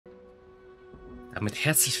Damit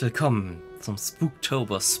herzlich willkommen zum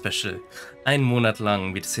Spooktober Special. Einen Monat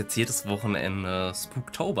lang wird es jetzt jedes Wochenende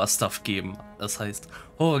Spooktober Stuff geben. Das heißt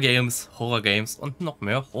Horror Games und noch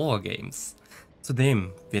mehr Horror Games.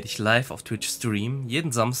 Zudem werde ich live auf Twitch streamen,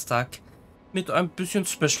 jeden Samstag mit ein bisschen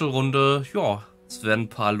Special-Runde. Ja, es werden ein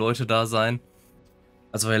paar Leute da sein.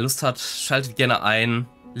 Also wer Lust hat, schaltet gerne ein.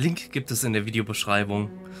 Link gibt es in der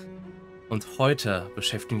Videobeschreibung. Und heute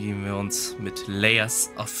beschäftigen wir uns mit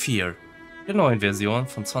Layers of Fear, der neuen Version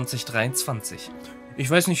von 2023. Ich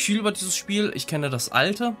weiß nicht viel über dieses Spiel, ich kenne das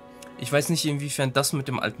alte. Ich weiß nicht, inwiefern das mit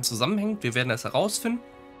dem alten zusammenhängt. Wir werden es herausfinden.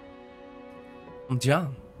 Und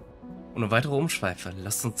ja, ohne weitere Umschweife,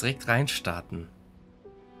 lasst uns direkt reinstarten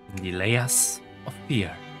in die Layers of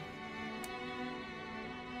Fear.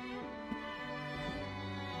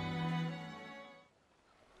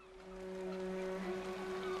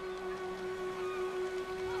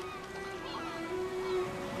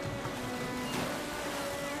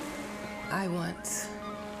 I once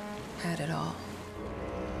had it all.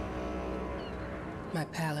 My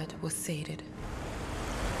palate was sated,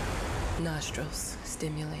 nostrils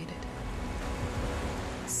stimulated,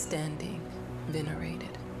 standing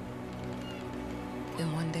venerated.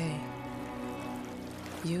 And one day,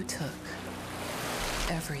 you took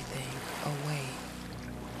everything away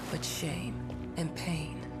but shame and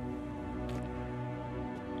pain.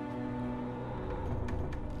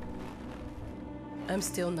 I'm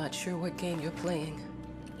still not sure what game you're playing,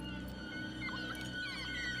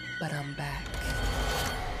 but I'm back.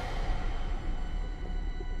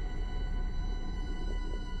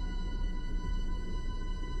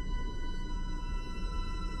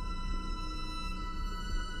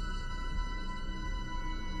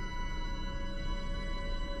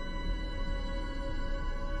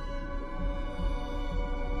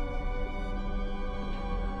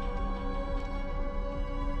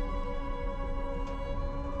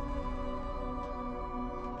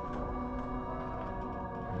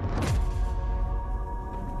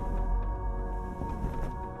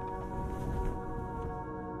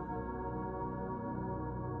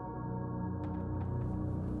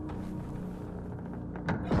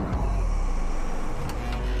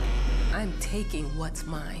 I'm taking what's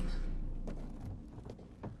mine.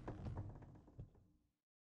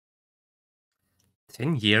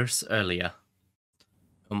 Ten years earlier.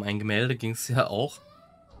 Um ein Gemälde ging es ja auch.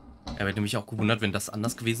 Er hätte mich auch gewundert, wenn das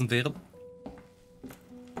anders gewesen wäre.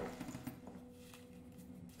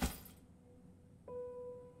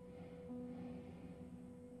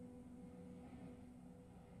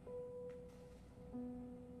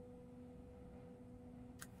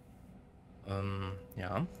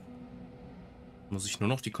 Ja. Muss ich nur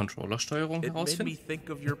noch die Controller-Steuerung herausfinden? It made me think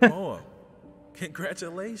of your poem.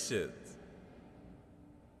 Congratulations.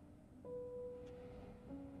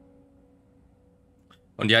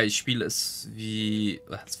 Und ja, ich spiele es wie...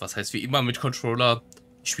 Was heißt wie immer mit Controller?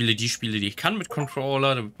 Ich spiele die Spiele, die ich kann mit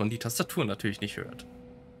Controller, damit man die Tastatur natürlich nicht hört.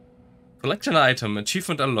 Collection Item,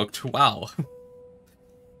 Achievement Unlocked. Wow.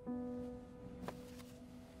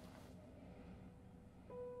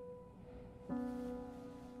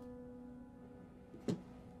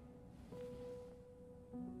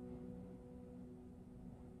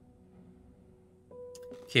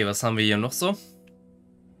 Okay, was haben wir hier noch so?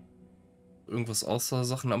 Irgendwas außer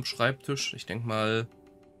Sachen am Schreibtisch? Ich denke mal...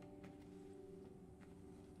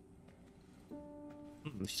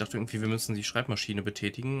 Ich dachte irgendwie, wir müssen die Schreibmaschine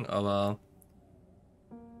betätigen, aber...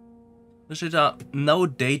 Da steht da No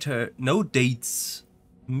Dates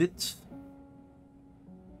mit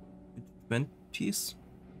 20s.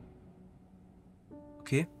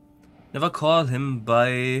 Okay. Never call him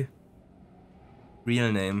by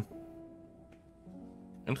real name.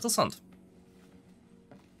 Interessant.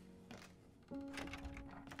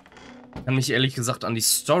 Ich kann mich ehrlich gesagt an die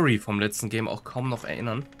Story vom letzten Game auch kaum noch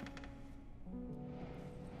erinnern.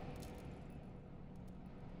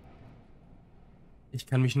 Ich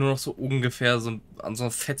kann mich nur noch so ungefähr so an so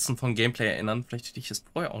Fetzen von Gameplay erinnern. Vielleicht hätte ich es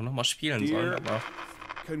vorher auch noch mal spielen sollen, aber...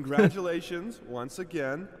 Congratulations once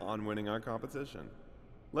again on winning our competition.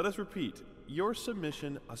 Let us repeat, your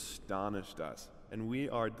submission astonished us, and we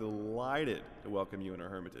are delighted to welcome you in our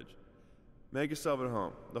hermitage. Make yourself at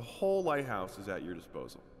home. The whole lighthouse is at your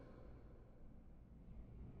disposal.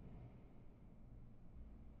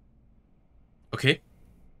 Okay.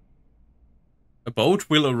 A boat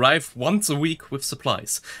will arrive once a week with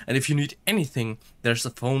supplies, and if you need anything, there's a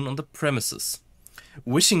phone on the premises.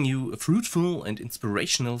 Wishing you a fruitful and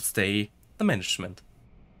inspirational stay, the management.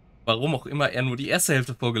 Warum auch immer er nur die erste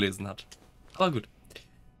Hälfte vorgelesen hat. Aber gut.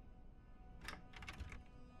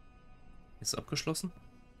 Ist abgeschlossen?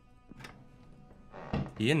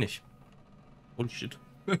 Hier nicht. Holy shit.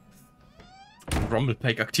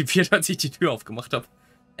 Rumblepack aktiviert, als ich die Tür aufgemacht habe.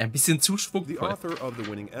 Ein bisschen zu The schwungvoll. author of the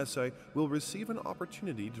winning essay will receive an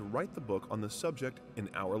opportunity to write the book on the subject in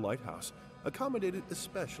our lighthouse, accommodated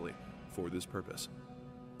especially for this purpose.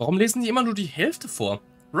 Warum lesen die immer nur die Hälfte vor?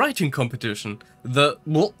 Writing competition. The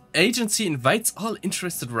agency invites all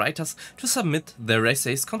interested writers to submit their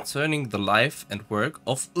essays concerning the life and work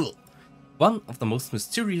of one of the most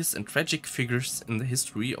mysterious and tragic figures in the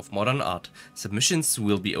history of modern art. Submissions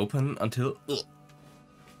will be open until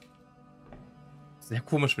Sehr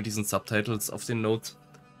komisch mit diesen Subtitles auf den Notes.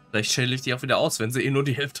 Vielleicht schäle ich die auch wieder aus, wenn sie eh nur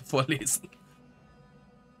die Hälfte vorlesen.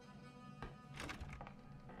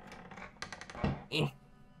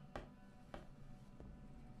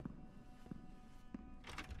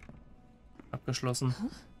 Abgeschlossen. Huh?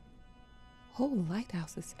 Whole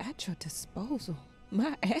lighthouse is at your disposal.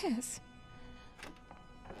 My ass.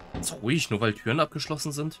 Ist ruhig, nur weil Türen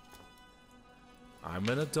abgeschlossen sind. I'm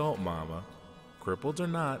an adult, Mama. Crippled or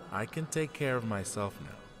not, I can take care of myself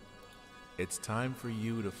now. It's time for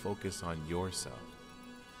you to focus on yourself.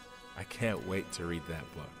 I can't wait to read that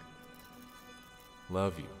book.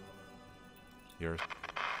 Love you. Your...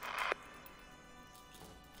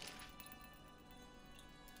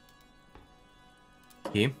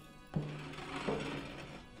 Okay.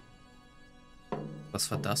 Was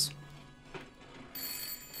war das?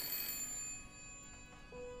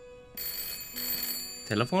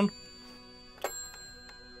 Telefon?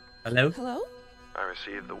 Hallo? Hello? I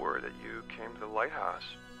received the word that you came to the lighthouse.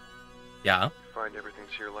 Ja. Find everything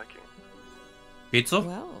to your liking. Geht so?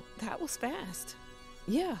 Well, that was fast.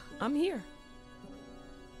 Yeah, I'm here.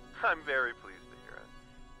 I'm very pleased to hear it.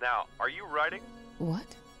 Now, are you writing? What?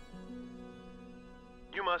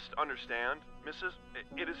 You must understand, Mrs.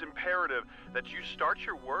 It is imperative that you start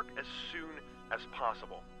your work as soon as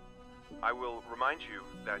possible. I will remind you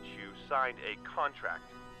that you signed a contract.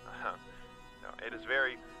 Now, it is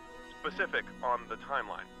very specific on the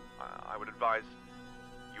timeline. I would advise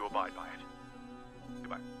you abide by it.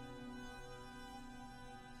 Goodbye.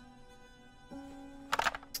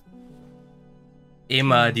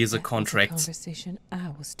 Immer diese That was a Contracts. conversation I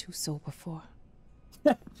was too sober for.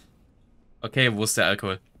 Okay, wo ist der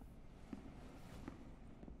Alkohol?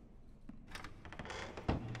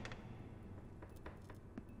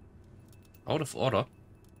 Out of order.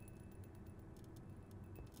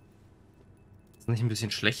 Ist nicht ein bisschen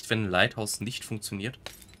schlecht, wenn ein Lighthouse nicht funktioniert?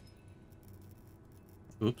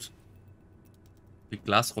 Ups. Liegt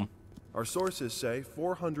Glas rum. Our sources say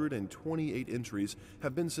 428 entries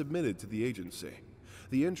have been submitted to the agency.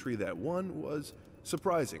 The entry that won was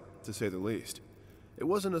surprising, to say the least. It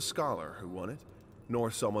wasn't a scholar who won it,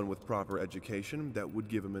 nor someone with proper education that would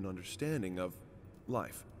give him an understanding of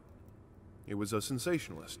life. It was a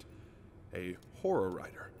sensationalist, a horror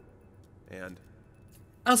writer, and...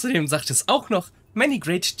 Außerdem sagt es auch noch, many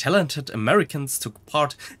great talented Americans took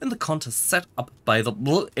part in the contest set up by the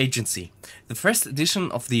agency. The first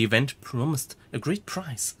edition of the event promised a great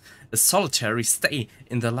prize. A solitary stay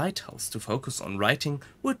in the lighthouse to focus on writing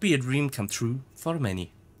would be a dream come true for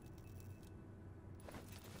many.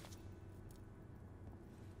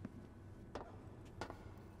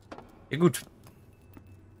 Ja gut.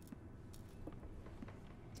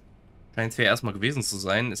 Scheint es ja erstmal gewesen zu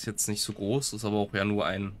sein. Ist jetzt nicht so groß, ist aber auch ja nur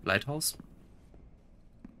ein Lighthouse.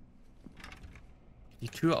 Die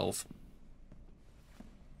Tür auf.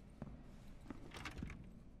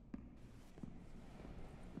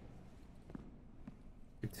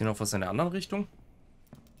 Gibt es hier noch was in der anderen Richtung?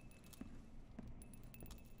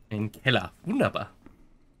 Ein Keller. Wunderbar.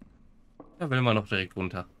 Da will man noch direkt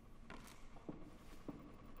runter.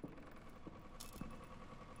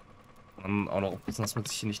 Dann auch noch aufpassen, dass man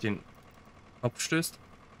sich hier nicht den Kopf stößt.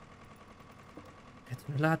 Der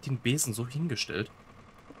Tunnel hat den Besen so hingestellt.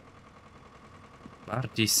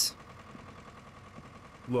 Martis.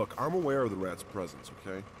 Look, I'm aware of the rat's presence,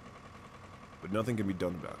 okay? But nothing can be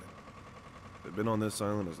done about it. They've been on this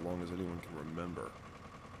island as long as anyone can remember.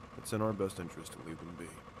 It's in our best interest to leave them be.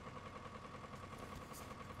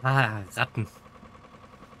 Ah, Ratten.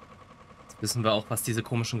 Jetzt wissen wir auch, was diese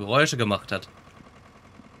komischen Geräusche gemacht hat.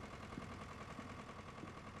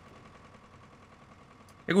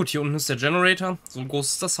 Ja gut, hier unten ist der Generator. So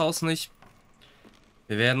groß ist das Haus nicht.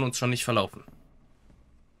 Wir werden uns schon nicht verlaufen.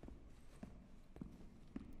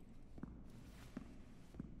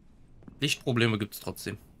 Lichtprobleme gibt es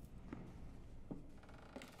trotzdem.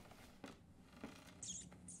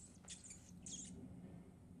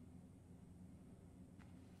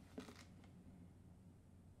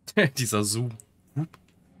 Dieser Zoom.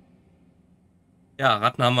 Ja,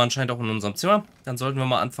 Ratten haben wir anscheinend auch in unserem Zimmer. Dann sollten wir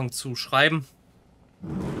mal anfangen zu schreiben.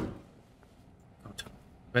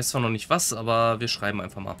 Ich weiß zwar noch nicht was, aber wir schreiben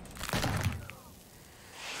einfach mal.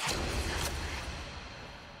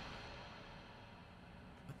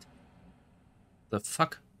 The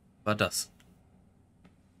fuck war das?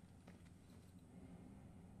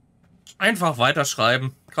 Einfach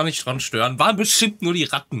weiterschreiben. Kann nicht dran stören. Waren bestimmt nur die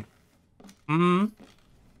Ratten. Hm.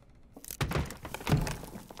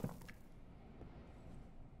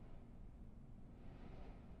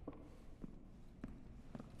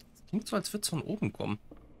 Klingt so, als würde es von oben kommen.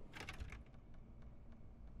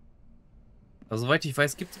 Aber soweit ich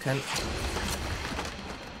weiß, gibt es keinen...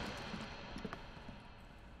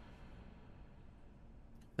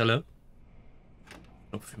 Stelle. Ich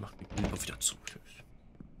glaube, wir machen die Bilder wieder zu.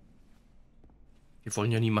 Wir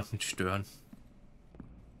wollen ja niemanden stören.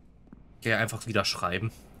 Ich gehe einfach wieder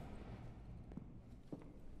schreiben.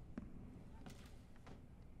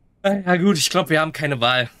 Ja gut, ich glaube, wir haben keine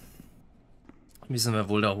Wahl. Müssen wir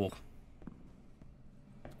wohl da hoch.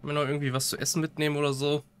 Können wir noch irgendwie was zu essen mitnehmen oder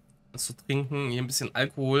so? Was zu trinken? Hier ein bisschen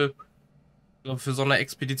Alkohol. Ich glaube, für so eine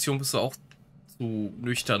Expedition bist du auch zu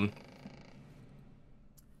nüchtern.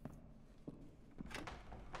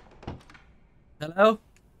 Hallo?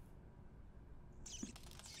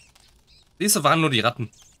 Diese waren nur die Ratten.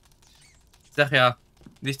 Ich sag ja,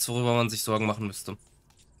 nichts, worüber man sich Sorgen machen müsste.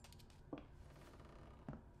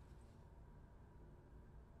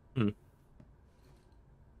 Hm.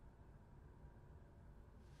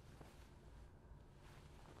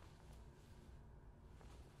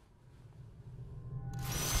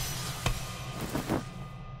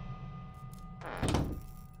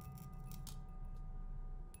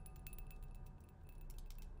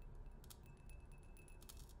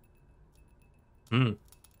 Hm.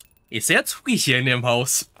 Ist sehr zugig hier in dem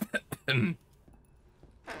Haus. Hm.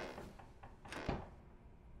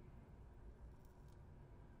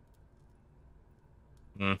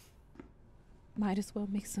 Might as well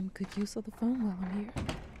make some good use of the phone while I'm here.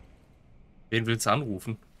 Wen willst du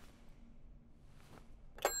anrufen?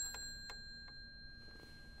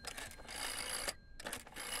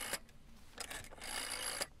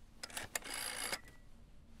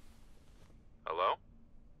 Hello?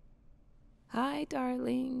 Hi,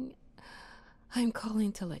 darling. I'm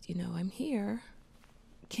calling to let you know I'm here.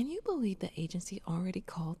 Can you believe the agency already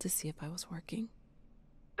called to see if I was working?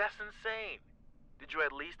 That's insane. Did you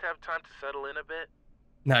at least have time to settle in a bit?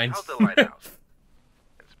 Nein. How's the lighthouse?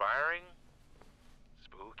 Inspiring?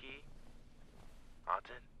 Spooky?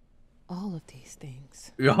 Haunted? All of these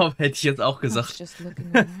things. Ja, hätte ich jetzt auch I was gesagt. just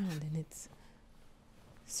looking around and it's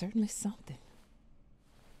certainly something.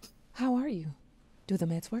 How are you? Do the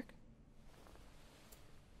meds work?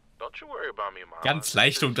 Don't you worry about me, Mama. Ganz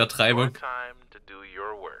leichte This is Untertreibung. your time to do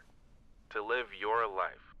your work. To live your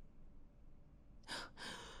life.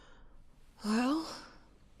 Well,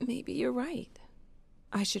 maybe you're right.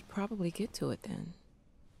 I should probably get to it then.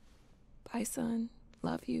 Bye, son.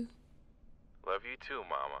 Love you. Love you too,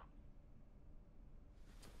 Mama.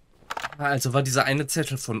 Also war dieser eine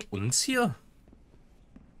Zettel von uns hier?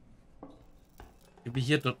 Wie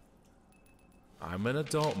hier... I'm an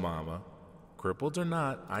adult, Mama. Crippled or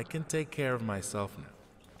not, I can take care of myself now.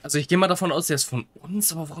 Also ich gehe mal davon aus, der ist von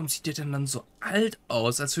uns, aber warum sieht der denn dann so alt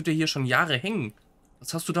aus, als würde er hier schon Jahre hängen?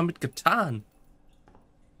 Was hast du damit getan?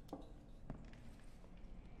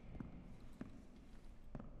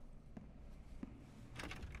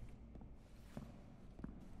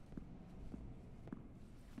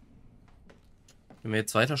 Können wir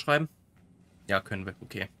jetzt weiterschreiben? Ja, können wir.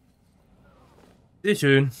 Okay. Sehr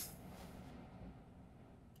schön.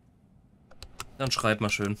 Dann schreib mal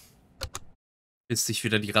schön. Bis sich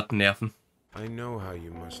wieder die Ratten nerven. I know how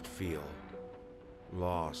you must feel.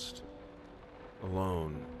 Lost.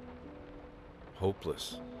 Alone.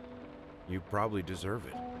 Hopeless. You probably deserve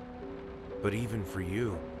it. But even for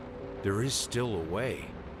you, there is still a way.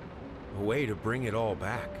 A way to bring it all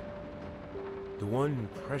back. The one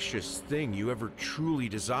precious thing you ever truly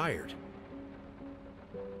desired.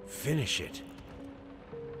 Finish it.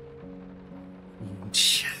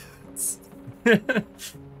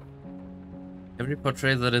 Every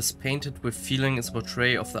portrait that is painted with feeling is a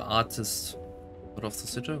portrait of the artist. Oder of the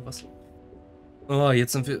sitter? Was? Oh,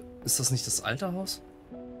 jetzt sind wir... Ist das nicht das alte Haus?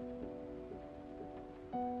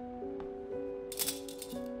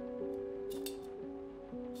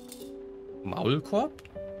 Maulkorb?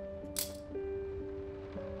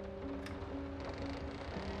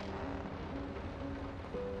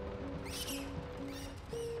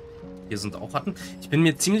 Hier sind auch Ratten. Ich bin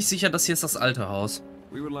mir ziemlich sicher, das hier ist das alte Haus.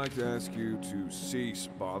 We would like to ask you to cease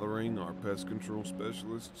bothering our pest control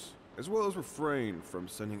specialists, as well as refrain from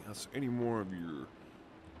sending us any more of your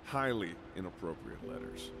highly inappropriate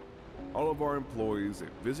letters. All of our employees that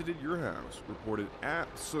visited your house reported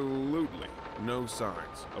absolutely no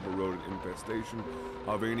signs of a rodent infestation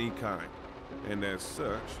of any kind, and as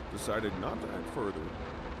such, decided not to act further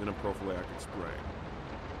than a prophylactic spray.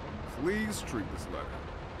 Please treat this letter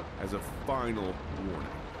as a final warning,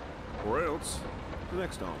 or else the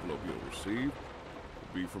next envelope you'll receive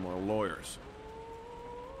will be from our lawyers.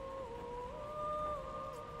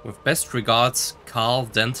 With best regards, Carl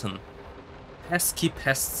Denton. Pesky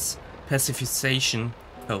Pests Pacification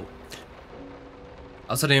Co.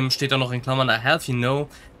 Außerdem steht da noch in Klammern, I have you know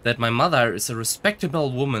that my mother is a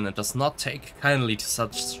respectable woman and does not take kindly to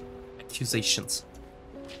such accusations.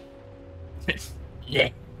 Yeah.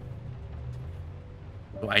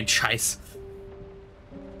 So ein Scheiß.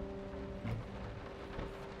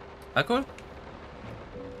 Alkohol?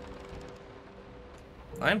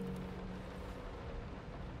 Nein?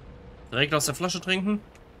 Direkt aus der Flasche trinken?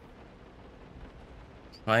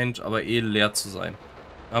 Scheint aber eh leer zu sein.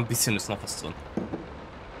 Ja, ein bisschen ist noch was drin.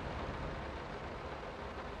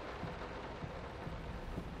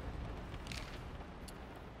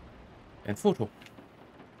 Ein Foto.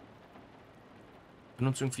 Bin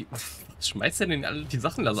uns irgendwie. Was schmeißt der denn alle die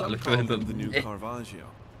Sachen da so alle für hinter?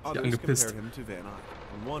 Angepisst.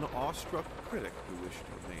 One awestruck critic who wished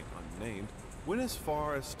to remain unnamed went as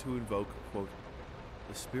far as to invoke, quote,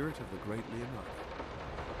 the spirit of the great Leonardo.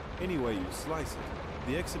 Any way you slice it,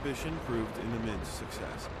 the exhibition proved an immense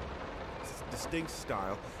success. Its distinct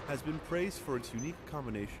style has been praised for its unique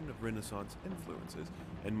combination of Renaissance influences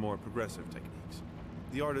and more progressive techniques.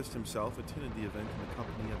 The artist himself attended the event in the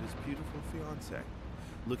company of his beautiful fiancée,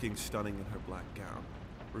 looking stunning in her black gown,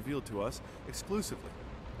 revealed to us exclusively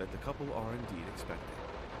that the couple are indeed expected.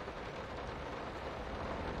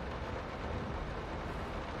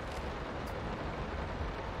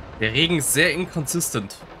 Der Regen ist sehr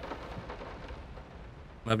inkonsistent.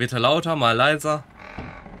 Mal wird er lauter, mal leiser.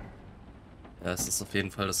 Ja, es ist auf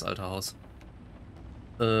jeden Fall das alte Haus.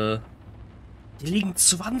 Hier liegen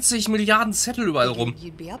 20 Milliarden Zettel überall rum.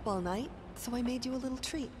 You'd be up all night, so I made you a little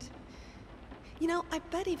treat. You know, I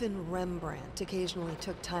bet even Rembrandt occasionally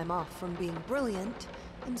took time off from being brilliant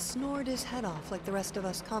and snored his head off like the rest of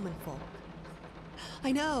us common folk.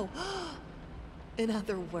 I know. In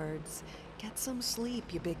other words, get some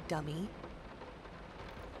sleep, you big dummy.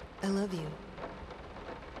 I love you.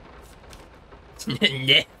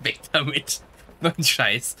 Ne, weg damit. Noch ein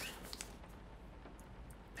Scheiß.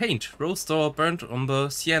 Paint, Rose Door, Burnt Umber,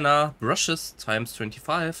 Sienna, Brushes times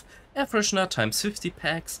 25, Air Freshener times 50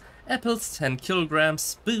 packs, Apples 10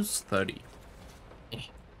 kilograms, Booze 30.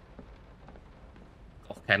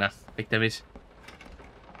 Braucht keiner. Weg damit.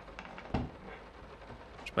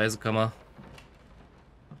 Speisekammer.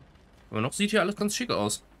 Aber noch sieht hier alles ganz schick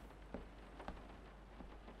aus.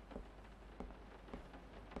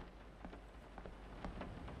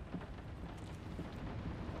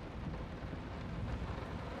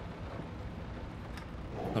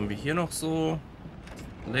 Was haben wir hier noch so?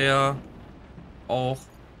 Leer. Auch.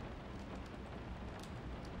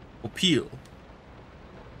 Opil.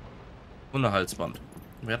 Und ein Halsband.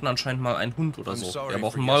 Wir hatten anscheinend mal einen Hund oder so, der aber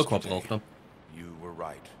auch einen Maulkorb brauchte. You were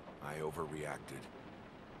right. I overreacted.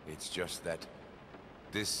 It's just that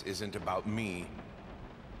this isn't about me.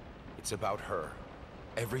 It's about her.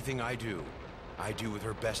 Everything I do with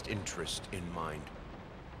her best interest in mind.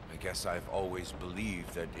 I guess I've always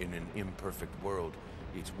believed that in an imperfect world,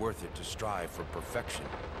 it's worth it to strive for perfection.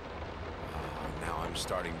 Now I'm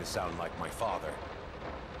starting to sound like my father.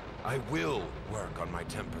 I will work on my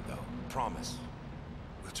temper, though. Promise.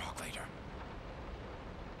 We'll talk later.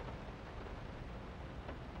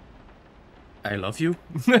 I love you.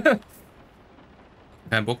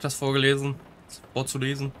 Kein Bock, das vorzulesen.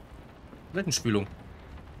 Toilettenspülung.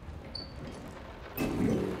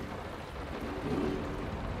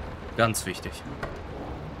 Ganz wichtig.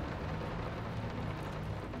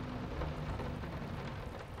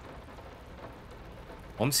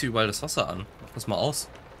 Warum ist hier überall das Wasser an? Mach das mal aus.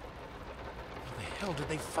 How the hell did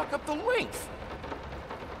they fuck up the length?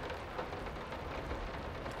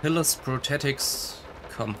 Pillars Prosthetics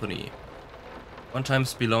Company. One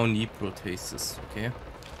times below knee prosthesis. Okay.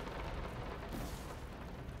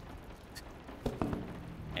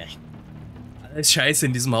 Alles scheiße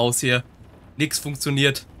in diesem Haus hier. Nix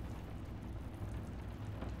funktioniert.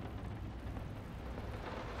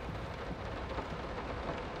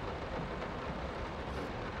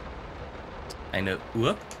 Eine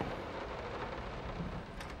Uhr.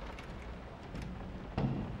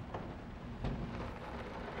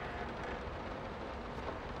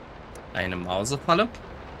 Eine Mausefalle.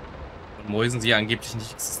 Und Mäusen, die angeblich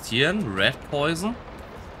nicht existieren. Red Poison.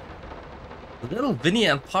 Little Vinny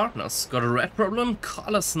and partners got a rat problem?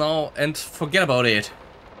 Call us now and forget about it.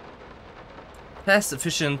 Fast,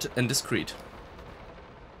 efficient and discreet.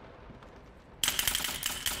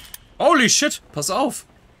 Holy shit, pass auf.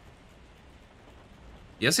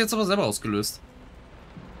 Die ist jetzt aber selber ausgelöst.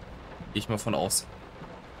 Gehe ich mal von aus.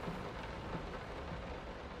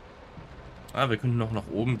 Ah, wir könnten noch nach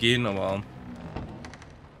oben gehen, aber...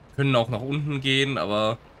 können auch nach unten gehen,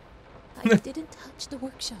 aber... I didn't touch the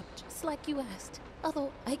workshop, just like you asked.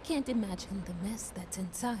 Although I can't imagine the mess that's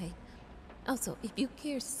inside. Also, if you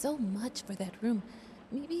care so much for that room,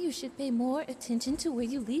 maybe you should pay more attention to where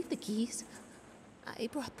you leave the keys. I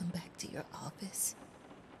brought them back to your office.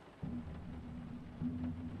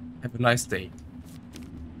 Have a nice day.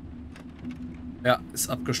 Ja, ist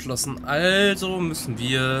abgeschlossen. Also müssen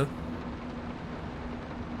wir...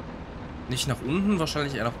 nicht nach unten,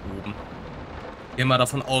 wahrscheinlich eher nach oben. Gehen mal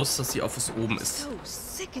davon aus, dass die Office oben ist. So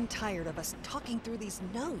sick and tired of us talking through these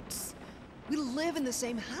notes. We live in the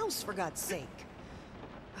same house, for God's sake.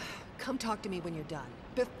 Come talk to me when you're done,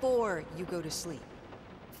 before you go to sleep.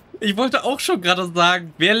 Ich wollte auch schon gerade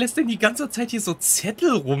sagen, wer lässt denn die ganze Zeit hier so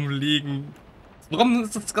Zettel rumliegen? Warum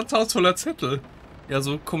ist das ganze Haus voller Zettel? Ja,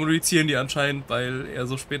 so kommunizieren die anscheinend, weil er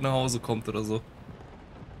so spät nach Hause kommt oder so.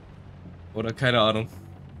 Oder keine Ahnung.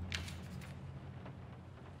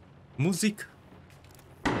 Musik.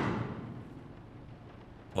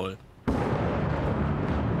 Toll.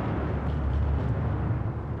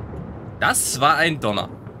 Das war ein Donner.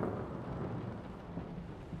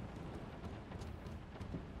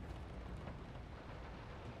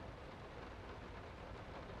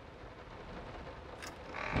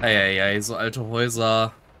 Eieiei, so alte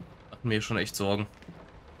Häuser machen mir schon echt Sorgen.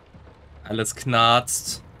 Alles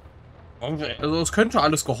knarzt. Also es könnte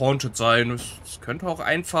alles gehauntet sein. Es könnte auch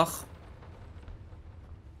einfach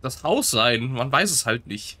das Haus sein. Man weiß es halt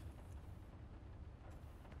nicht.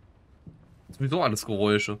 Sowieso alles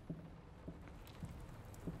Geräusche.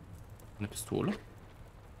 Eine Pistole?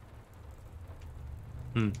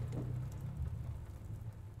 Hm.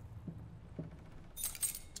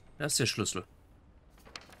 Da ist der Schlüssel.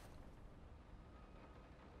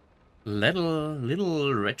 Little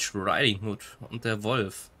Red Riding Hood und der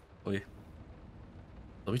Wolf. Ui.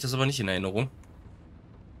 So habe ich das aber nicht in Erinnerung.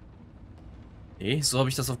 Nee, so habe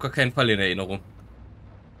ich das auf gar keinen Fall in Erinnerung.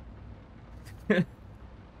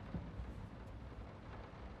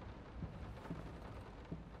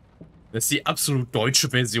 Das ist die absolut deutsche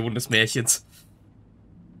Version des Märchens.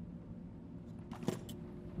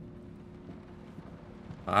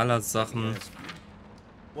 Aller Sachen.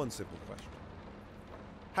 One simple question.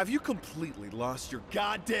 Have you completely lost your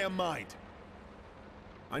goddamn mind?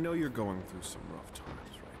 I know you're going through some rough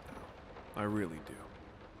times right now. I really do.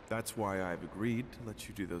 That's why I've agreed to let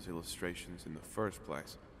you do those illustrations in the first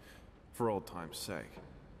place. For old time's sake.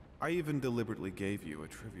 I even deliberately gave you a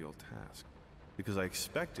trivial task, because I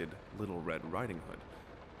expected Little Red Riding Hood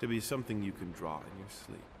to be something you can draw in your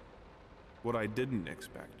sleep. What I didn't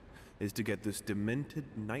expect is to get this demented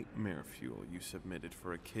nightmare fuel you submitted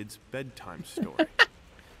for a kid's bedtime story.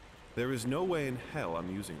 There is no way in hell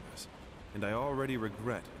I'm using this, and I already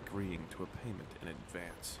regret agreeing to a payment in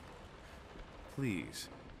advance. Please,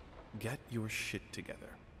 get your shit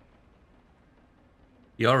together.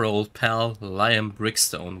 Your old pal, Liam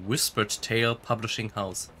Brickstone, Whispered Tale Publishing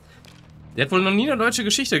House. Der hat wohl noch nie eine deutsche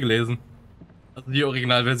Geschichte gelesen. Also die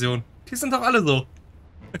Originalversion. Die sind doch alle so.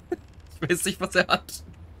 Ich weiß nicht, was er hat.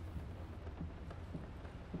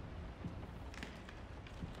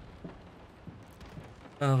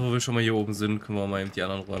 Ah, wo wir schon mal hier oben sind, können wir mal eben die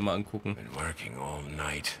anderen Räume angucken. Been working all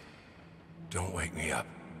night. Don't wake me up.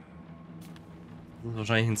 Das ist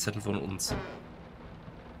wahrscheinlich ein Zettel von uns.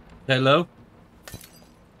 Hello?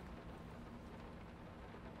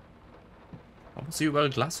 Warum muss hier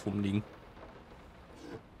überall Glas rumliegen?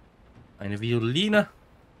 Eine Violine.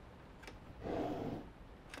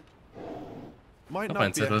 Might Noch ein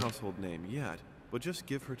not be a Zettel. household name yet, but just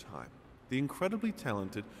give her time. The incredibly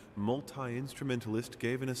talented multi-instrumentalist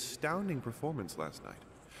gave an astounding performance last night,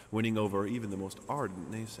 winning over even the most ardent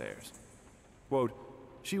naysayers. Quote,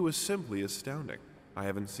 "She was simply astounding. I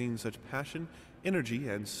haven't seen such passion, energy,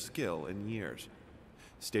 and skill in years,"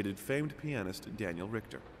 stated famed pianist Daniel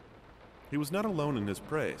Richter. He was not alone in his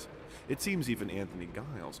praise. It seems even Anthony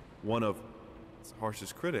Giles, one of its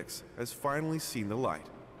harshest critics, has finally seen the light.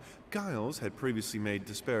 Giles had previously made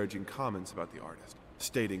disparaging comments about the artist,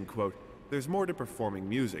 stating, quote, "There's more to performing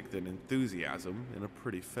music than enthusiasm in a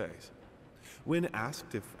pretty face." When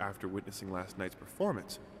asked if, after witnessing last night's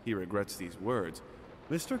performance, he regrets these words,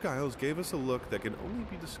 Mr. Giles gave us a look that can only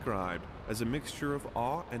be described as a mixture of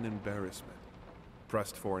awe and embarrassment.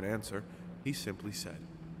 Pressed for an answer, he simply said,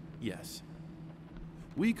 yes.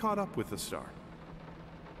 We caught up with the star.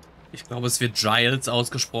 Ich glaube, es wird Giles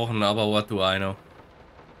ausgesprochen, aber what do I know?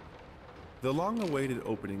 The long-awaited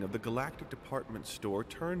opening of the Galactic Department store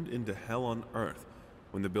turned into hell on Earth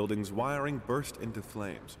when the building's wiring burst into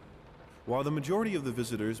flames. While the majority of the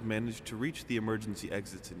visitors managed to reach the emergency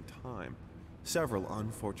exits in time, several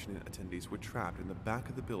unfortunate attendees were trapped in the back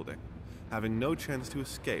of the building, having no chance to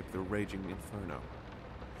escape the raging inferno.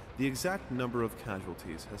 The exact number of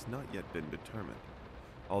casualties has not yet been determined,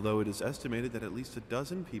 although it is estimated that at least a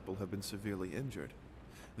dozen people have been severely injured.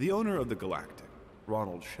 The owner of the Galactic,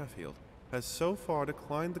 Ronald Sheffield, has so far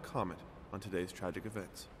declined the comment on today's tragic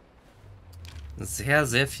events. Sehr,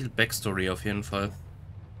 sehr viel Backstory auf jeden Fall.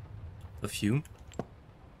 Perfume.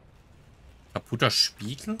 Kaputter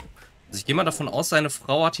Spiegel. Also ich gehe mal davon aus, seine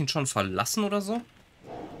Frau hat ihn schon verlassen oder so.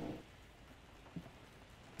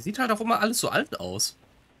 Sieht halt auch immer alles so alt aus.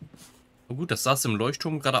 Na gut, das saß im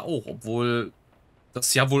Leuchtturm gerade auch, obwohl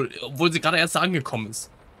das ja wohl, obwohl sie gerade erst angekommen ist.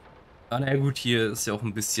 Ah, na gut, hier ist ja auch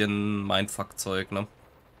ein bisschen Mindfuck-Zeug, ne?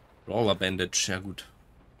 Roller Bandage, ja gut.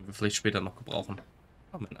 Den wir vielleicht später noch gebrauchen.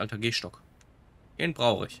 Ah, mein alter Gehstock. Den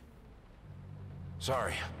brauche ich.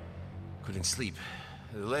 Sorry. Couldn't sleep.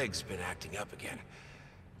 The leg's been acting up again.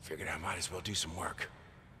 Figured I might as well do some work.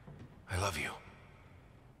 I love you.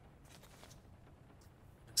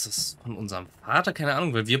 Ist das von unserem Vater? Keine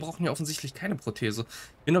Ahnung, weil wir brauchen ja offensichtlich keine Prothese.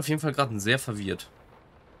 Bin auf jeden Fall gerade sehr verwirrt.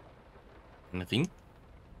 Ein Ring?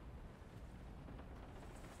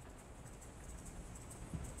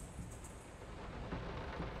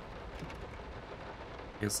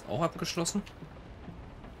 Hier ist auch abgeschlossen.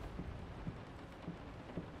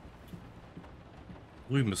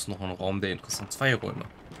 Drüben ist noch ein Raum, der interessant. 2 Räume.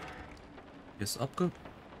 Hier ist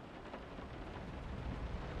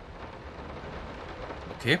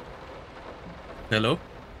Okay. Hello.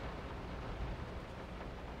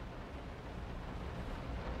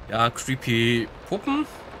 Ja, creepy Puppen.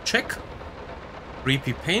 Check.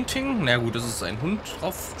 Creepy Painting. Na gut, das ist ein Hund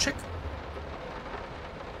drauf. Check.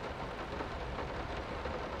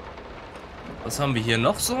 Was haben wir hier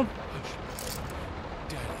noch so?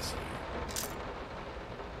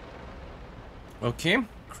 Okay.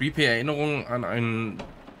 Creepy Erinnerung an ein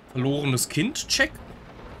verlorenes Kind. Check.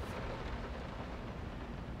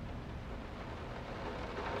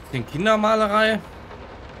 Den Kindermalerei.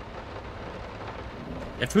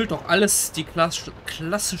 Erfüllt doch alles die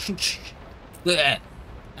klassischen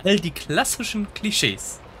all die klassischen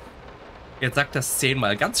Klischees. Jetzt sagt das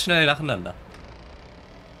 10-mal ganz schnell nacheinander.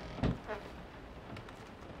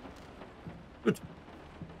 Gut.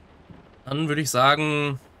 Dann würde ich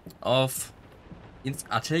sagen, auf ins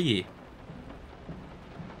Atelier.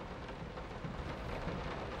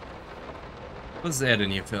 Was ist er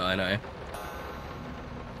denn hier für einer, ey?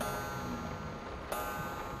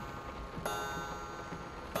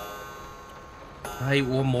 3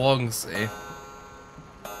 Uhr morgens, ey.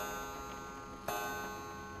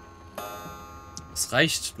 Es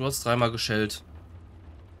reicht, du hast 3-mal geschellt.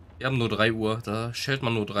 Wir haben nur 3 Uhr, da schellt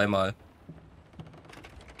man nur 3-mal.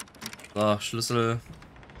 So, Schlüssel.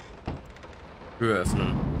 Tür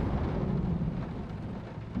öffnen.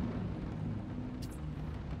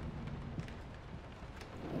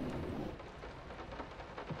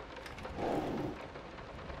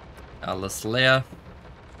 Alles leer.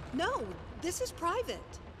 No, this is private.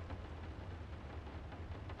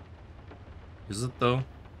 Is it though?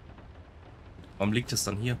 Warum liegt es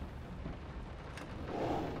dann hier?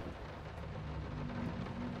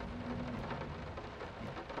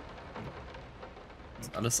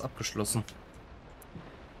 Ist alles abgeschlossen.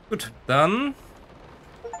 Gut, dann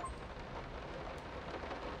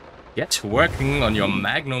get working on your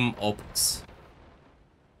magnum opus.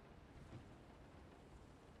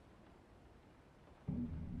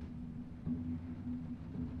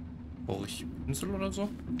 Brauche ich Pinsel oder so?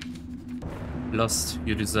 Lost,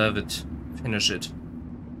 you deserve it. Finish it.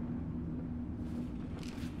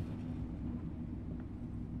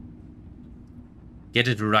 Get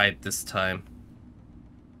it right this time.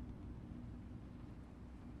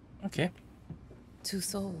 Okay. 2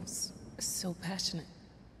 souls, so passionate,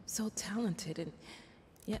 so talented, and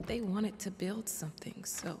yet they wanted to build something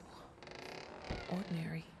so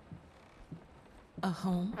ordinary. A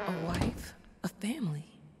home, a wife, a family,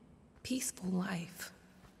 peaceful life.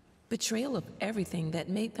 Betrayal of everything that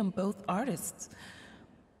made them both artists,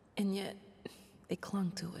 and yet they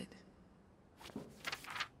clung to it.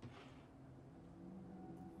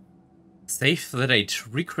 Save the date.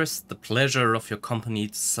 Request the pleasure of your company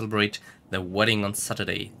to celebrate their wedding on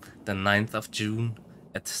Saturday, the 9th of June,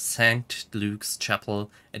 at St. Luke's Chapel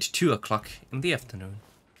at 2 o'clock in the afternoon.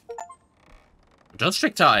 das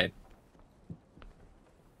steckt da ein.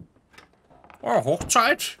 Oh,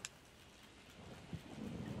 Hochzeit.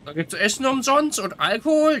 Da gibt's Essen umsonst und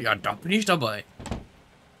Alkohol. Ja, da bin ich dabei.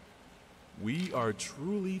 We are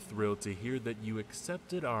truly thrilled to hear that you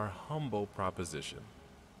accepted our humble proposition.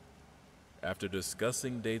 After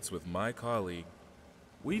discussing dates with my colleague,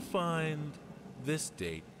 we find this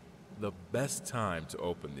date the best time to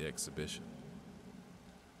open the exhibition.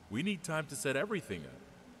 We need time to set everything up.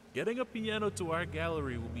 Getting a piano to our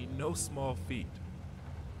gallery will be no small feat.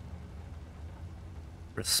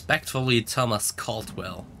 Respectfully, Thomas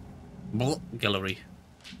Caldwell. Gallery.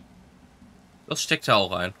 Das steckt da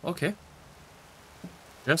auch ein. Okay.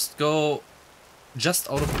 Just go... Just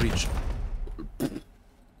out of reach.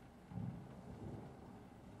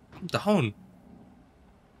 Down.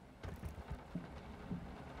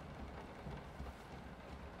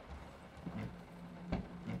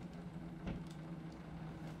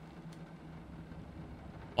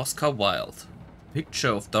 Oscar Wilde.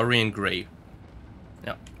 Picture of Dorian Gray.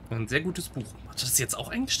 Ja, ein sehr gutes Buch. Hat das jetzt auch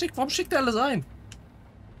eingesteckt? Warum schickt er alles ein?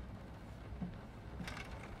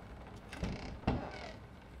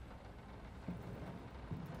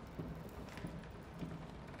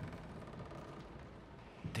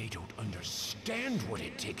 They don't understand what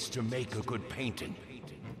it takes to make a good painting.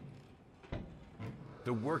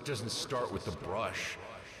 The work doesn't start with the brush.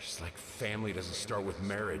 Just like family doesn't start with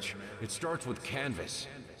marriage. It starts with canvas.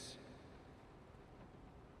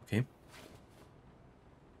 Okay.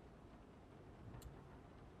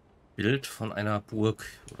 Bild von einer Burg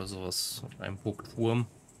oder sowas. Einem Burgturm.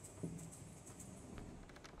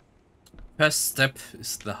 First step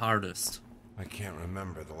is the hardest. I can't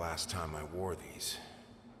remember the last time I wore these.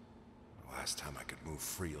 The last time I could move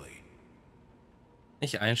freely.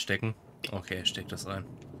 Nicht einstecken. Okay, steck das ein.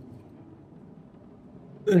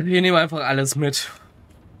 Wir nehmen einfach alles mit.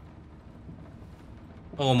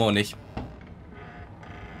 Warum auch nicht?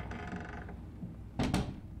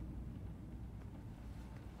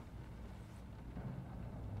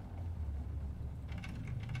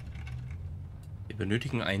 Wir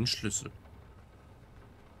benötigen einen Schlüssel.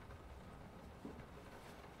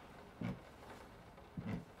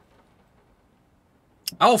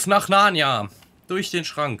 Auf nach Narnia! Durch den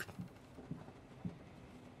Schrank.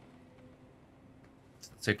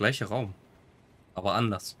 Das ist der gleiche Raum. Aber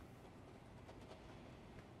anders.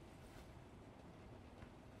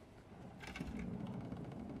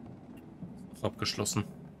 Ist abgeschlossen.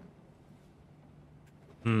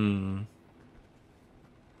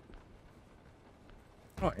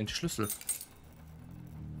 Oh, ein Schlüssel.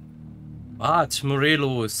 Ad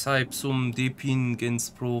Morello, Saipsum, Depin,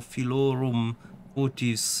 Gens Pro, Filorum,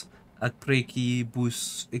 Otis,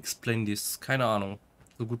 Acrecibus, Explendis. Keine Ahnung.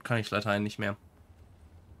 So gut kann ich Latein nicht mehr.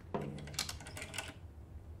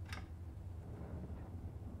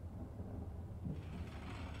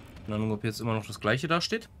 Keine Ahnung, ob jetzt immer noch das gleiche da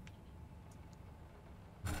steht.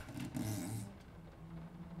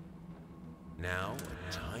 Now,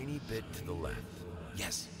 a tiny bit to the left.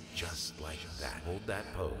 Yes, just like that. Hold that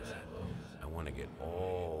pose. I want to get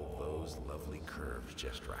all those lovely curves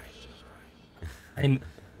just right. Ein...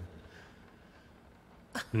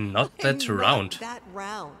 Not that round. That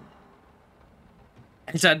round.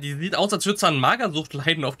 Alter, die sieht aus, als würde sie an Magersucht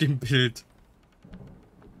leiden auf dem Bild.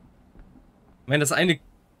 Ich meine, das eine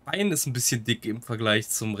Bein ist ein bisschen dick im Vergleich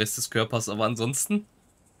zum Rest des Körpers, aber ansonsten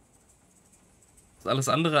ist alles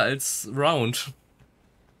andere als round.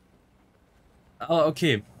 Aber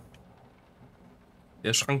okay.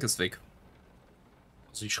 Der Schrank ist weg.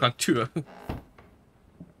 Also die Schranktür.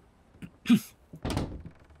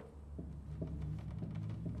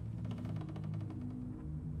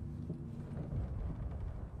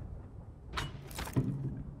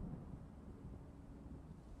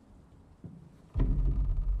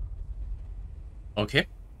 Okay.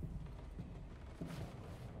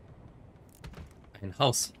 Ein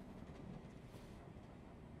Haus.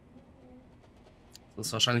 Das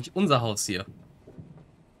ist wahrscheinlich unser Haus hier.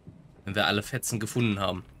 Wenn wir alle Fetzen gefunden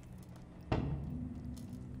haben.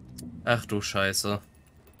 Ach du Scheiße.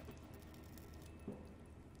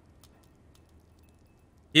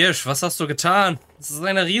 Hirsch, was hast du getan? Das ist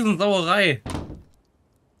eine Riesensauerei.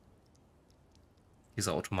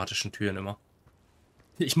 Diese automatischen Türen immer.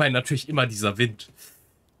 Ich meine natürlich immer dieser Wind.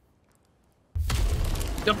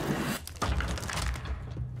 Ja.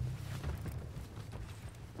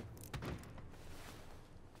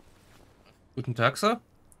 Guten Tag, Sir.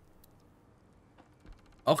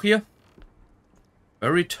 Auch hier.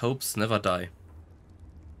 Buried hopes never die.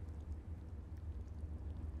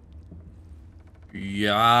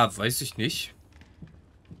 Ja, weiß ich nicht.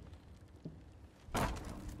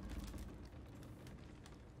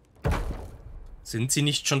 Sind sie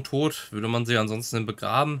nicht schon tot? Würde man sie ansonsten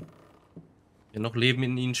begraben? Wenn noch Leben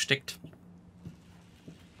in ihnen steckt.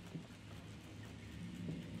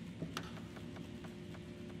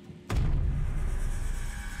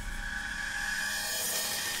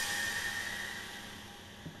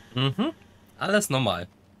 Mhm. Alles normal.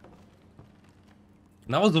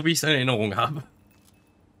 Genauso wie ich es in Erinnerung habe.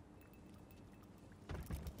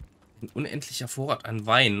 Ein unendlicher Vorrat an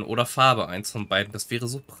Wein oder Farbe, eins von beiden. Das wäre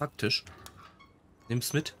so praktisch.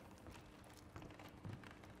 Nimm's mit.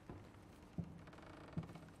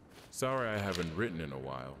 Sorry I haven't written in a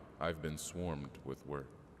while. I've been swarmed with work.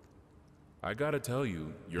 I gotta tell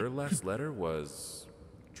you, your last letter was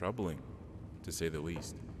troubling, to say the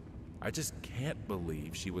least. I just can't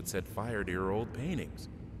believe she would set fire to your old paintings.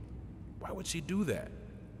 Why would she do that?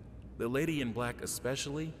 The lady in black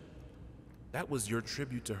especially? That was your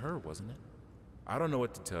tribute to her, wasn't it? I don't know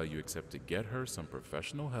what to tell you except to get her some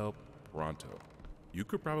professional help pronto. You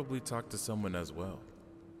could probably talk to someone as well.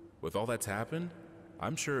 With all that's happened,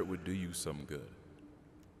 I'm sure it would do you some good.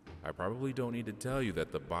 I probably don't need to tell you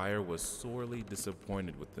that the buyer was sorely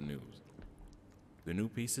disappointed with the news. The new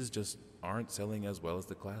pieces just aren't selling as well as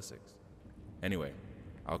the classics. Anyway,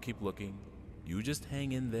 I'll keep looking. You just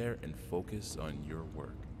hang in there and focus on your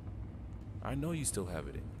work. I know you still have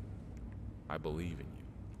it in you. I believe in you.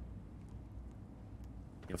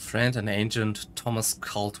 Your friend and agent, Thomas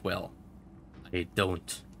Caldwell. I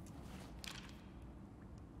don't.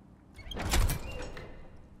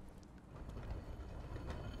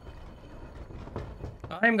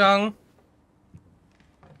 Eingang.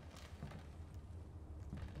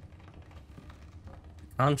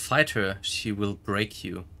 Can't fight her. She will break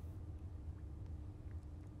you.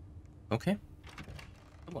 Okay.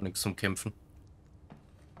 Aber nichts zum Kämpfen.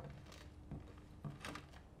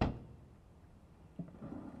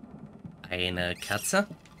 Eine Katze?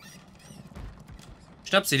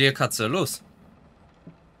 Schnapp sie dir, Katze, los!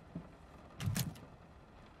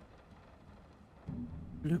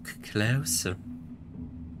 Look closer.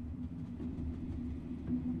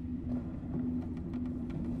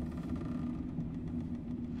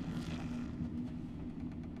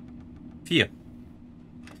 Vier.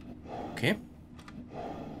 Okay.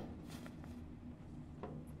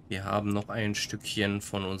 Wir haben noch ein Stückchen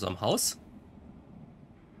von unserem Haus.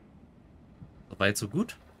 Soweit, so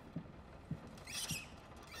gut.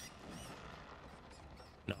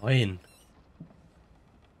 9.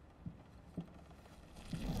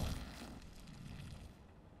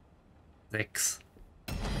 Sechs.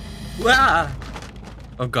 Uah!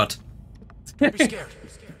 Oh Gott.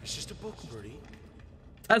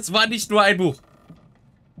 Das war nicht nur ein Buch.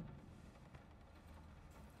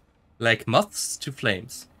 Like moths to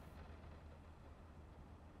flames.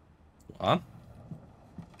 Ja.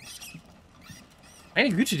 Meine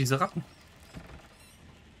Güte, diese Ratten.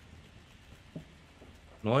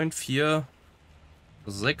 9, 4,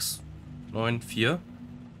 6, 9, 4.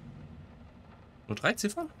 Nur 3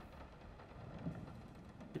 Ziffern?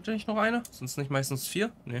 Gibt da nicht noch eine? Sind es nicht meistens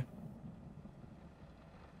 4? Nee.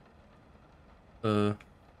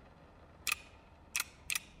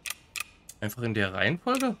 Einfach in der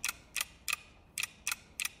Reihenfolge?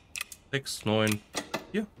 6, 9,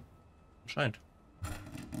 4. Scheint.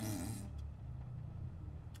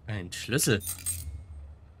 Ein Schlüssel.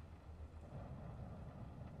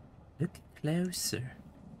 Look closer.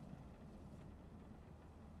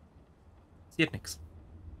 Passiert nichts.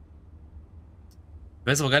 Ich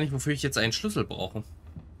weiß aber gar nicht, wofür ich jetzt einen Schlüssel brauche.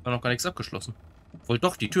 War noch gar nichts abgeschlossen. Wohl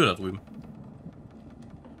doch, die Tür da drüben.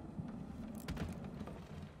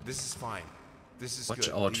 This is fine. This is Watch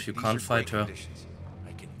good. out, you can't fight her.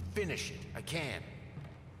 I can finish it. I can.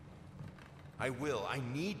 I will. I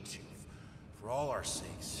need to. For all our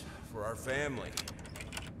sakes. For our family.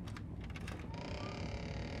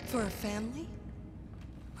 For our family?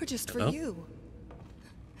 Or just for Hello? you?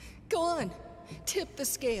 Go on. Tip the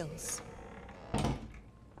scales.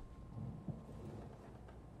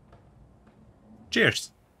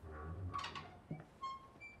 Cheers.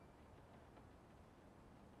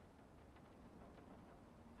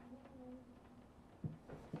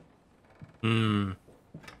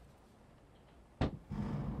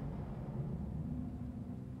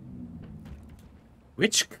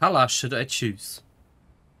 Which color should I choose?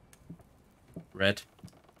 Red.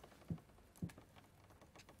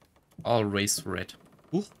 Always red.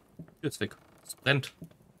 Jetzt weg. Es brennt.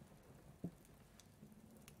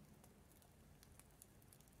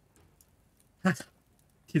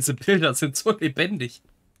 Diese Bilder sind so lebendig.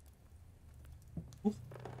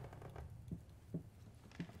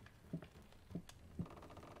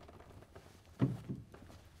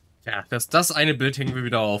 Ja, das eine Bild hängen wir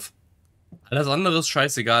wieder auf. Alles andere ist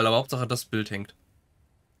scheißegal, aber Hauptsache das Bild hängt.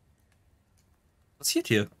 Was passiert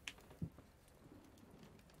hier?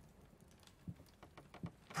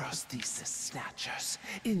 Prosthesis snatchers,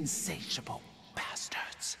 insatiable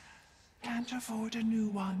bastards. Can't afford a new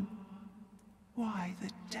one. Why the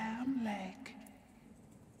damn leg?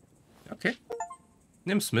 Okay.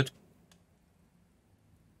 Nimm's mit.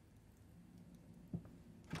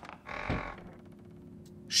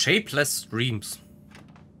 Shapeless Dreams.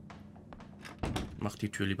 Mach die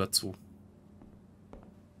Tür lieber zu.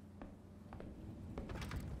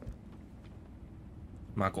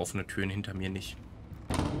 Mag offene Türen hinter mir nicht.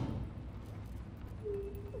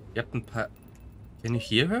 Ihr habt ein paar... Wenn ich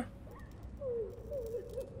hier höre?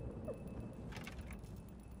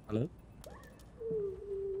 Hallo?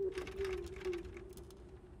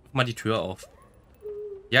 Mach mal die Tür auf.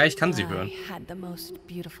 Ja, ich kann sie hören. I had the most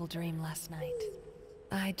beautiful dream last night.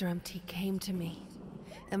 I dreamt he came to me,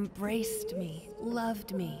 embraced me,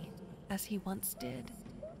 loved me, as he once did.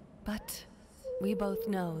 But we both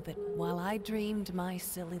know that while I dreamed my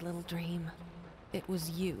silly little dream, it was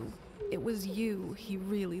you. It was you he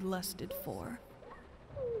really lusted for.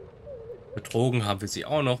 Betrogen haben wir sie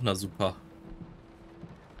auch noch. Na super.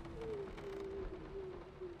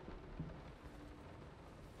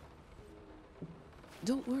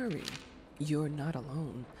 Don't worry, you're not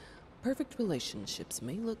alone. Perfect relationships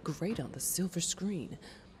may look great on the silver screen,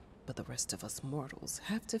 but the rest of us mortals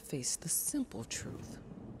have to face the simple truth.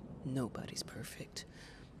 Nobody's perfect.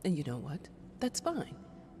 And you know what? That's fine.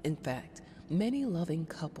 In fact, many loving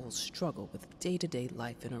couples struggle with day-to-day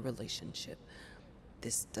life in a relationship.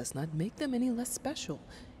 This does not make them any less special.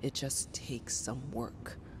 It just takes some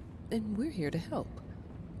work. And we're here to help.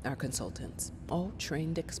 Our consultants, all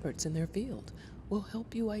trained experts in their field, will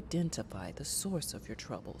help you identify the source of your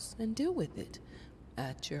troubles and deal with it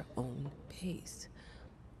at your own pace.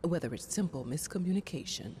 Whether it's simple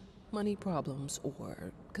miscommunication, money problems,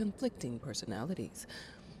 or conflicting personalities,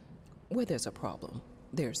 where there's a problem,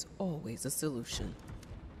 there's always a solution.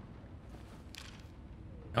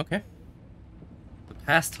 Okay. The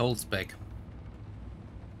past holds back.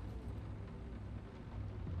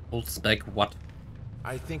 Holds back what?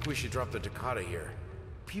 I think we should drop the toccata here.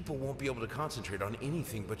 People won't be able to concentrate on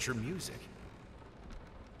anything but your music.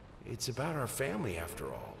 It's about our family, after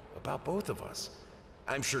all. About both of us.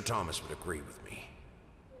 I'm sure Thomas would agree with me.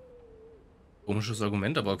 Komisches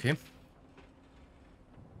Argument, aber okay.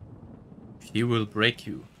 He will break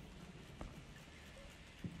you.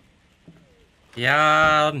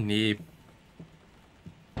 Ja, nee.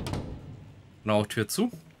 Genau, Tür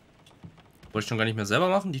zu. Wollte ich schon gar nicht mehr selber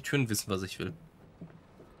machen. Die Türen wissen, was ich will.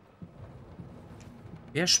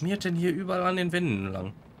 Wer schmiert denn hier überall an den Wänden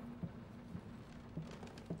lang?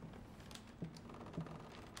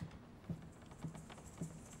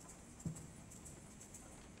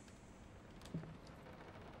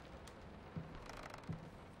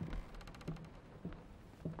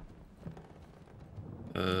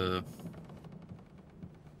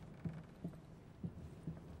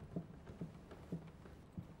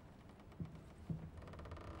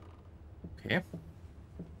 Okay.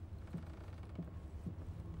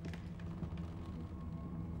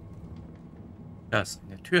 Da ist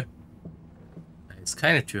eine Tür. Da ist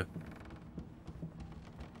keine Tür.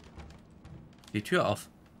 Die Tür auf.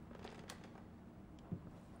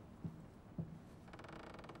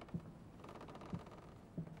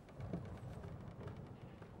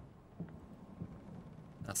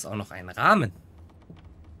 Da ist auch noch ein Rahmen.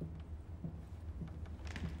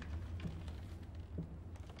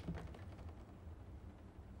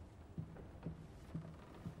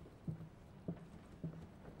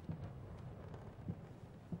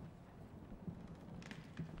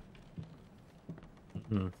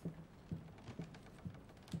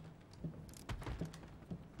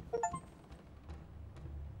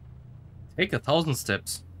 Take 1000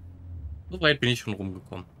 Steps. So weit bin ich schon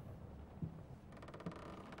rumgekommen.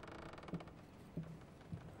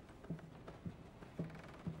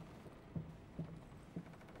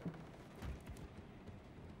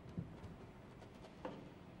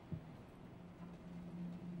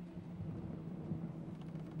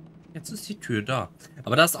 Jetzt ist die Tür da.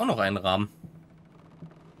 Aber da ist auch noch ein Rahmen.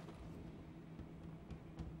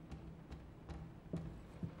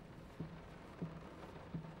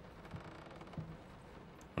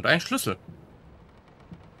 Und ein Schlüssel.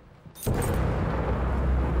 Will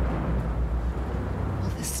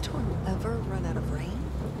this storm ever run out of rain?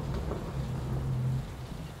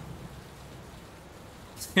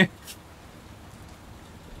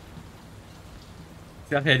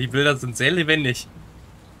 Ja, die Bilder sind sehr lebendig.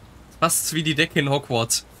 Fast wie die Decke in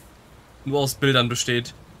Hogwarts. Nur aus Bildern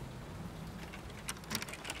besteht.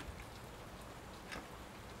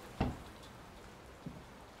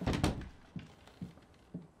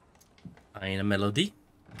 Eine Melodie.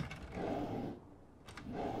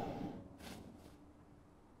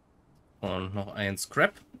 Und noch ein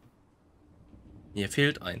Scrap. Hier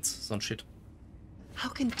fehlt eins, so ein Shit. How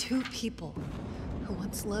can two people who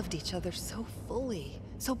once loved each other so fully,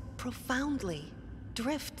 so profoundly,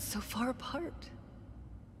 drift so far apart?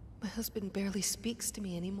 My husband barely speaks to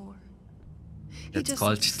me anymore. He just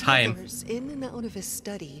slithers in and out of his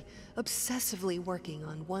study, obsessively working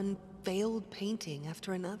on one failed painting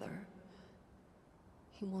after another.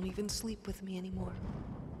 He won't even sleep with me anymore.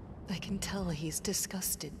 I can tell he's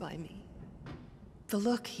disgusted by me. The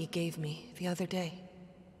look he gave me the other day.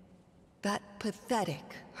 That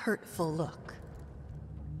pathetic, hurtful look.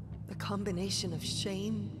 The combination of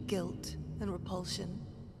shame, guilt, and repulsion.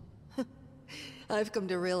 I've come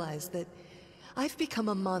to realize that I've become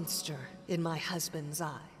a monster in my husband's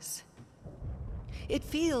eyes. It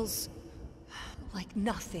feels like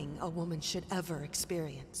nothing a woman should ever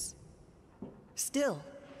experience. Still,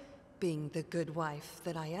 being the good wife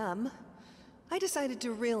that I am, I decided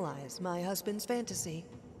to realize my husband's fantasy.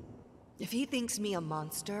 If he thinks me a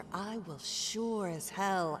monster, I will sure as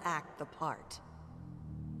hell act the part.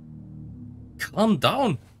 Calm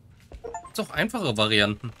down. Gibt's auch einfache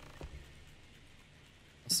Varianten.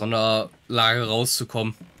 Aus so einer Lage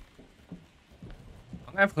rauszukommen.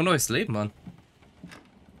 Fang einfach ein neues Leben an.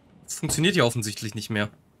 Das funktioniert ja offensichtlich nicht mehr.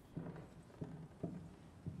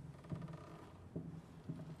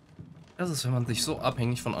 Das ist, wenn man sich so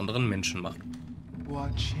abhängig von anderen Menschen macht.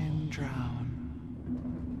 Watch him drown.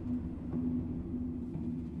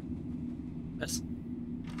 Was?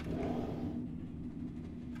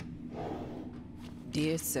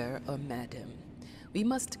 Dear Sir or Madam, we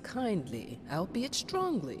must kindly, albeit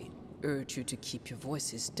strongly, urge you to keep your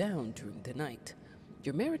voices down during the night.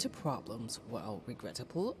 Your marital problems, while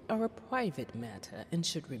regrettable, are a private matter and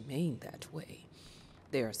should remain that way.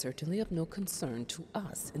 They are certainly of no concern to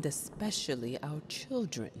us, and especially our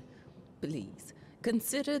children. Please,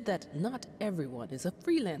 consider that not everyone is a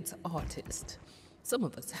freelance artist. Some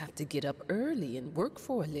of us have to get up early and work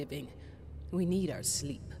for a living. We need our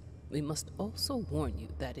sleep. We must also warn you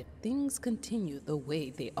that if things continue the way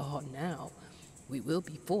they are now, we will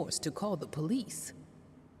be forced to call the police.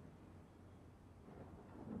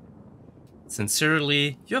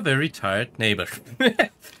 Sincerely, your very tired neighbor.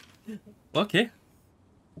 Okay.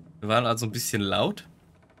 Wir waren also ein bisschen laut.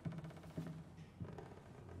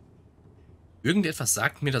 Irgendetwas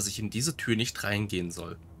sagt mir, dass ich in diese Tür nicht reingehen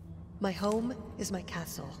soll. My home is my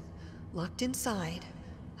castle. Locked inside,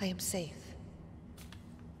 I am safe.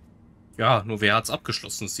 Ja, nur wer hat's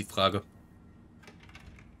abgeschlossen, ist die Frage.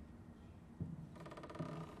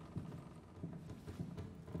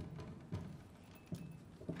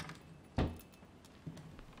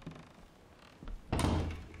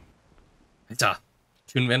 Alter,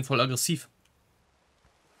 Türen werden voll aggressiv.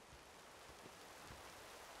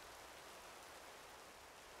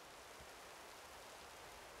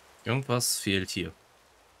 Irgendwas fehlt hier.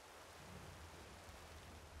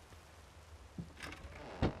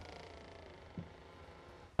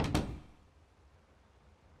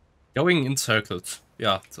 Going in circles.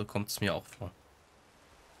 Ja, so kommt es mir auch vor.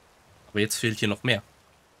 Aber jetzt fehlt hier noch mehr.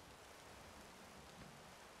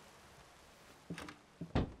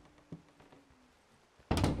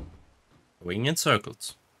 Going in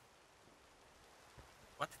circles.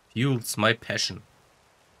 What fuels my passion?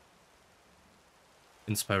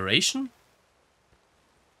 Inspiration?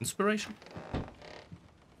 Inspiration?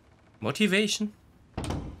 Motivation?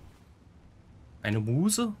 Eine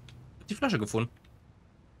Muse? Hat die Flasche gefunden.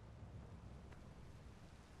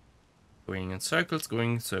 Going in circles,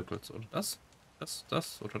 going in circles. Oder das?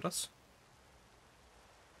 Das oder das?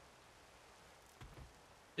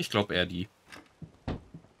 Ich glaube eher die.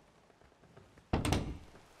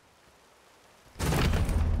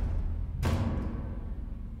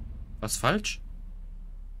 Was falsch?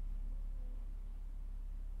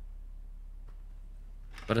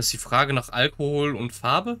 War das die Frage nach Alkohol und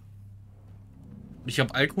Farbe? Ich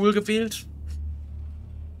habe Alkohol gewählt.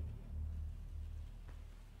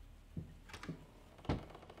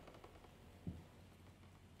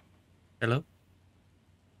 Hello?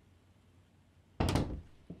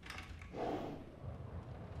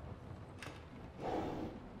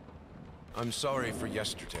 I'm sorry for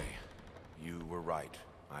yesterday. You were right.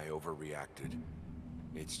 I overreacted.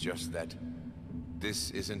 It's just that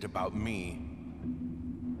this isn't about me.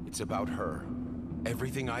 It's about her.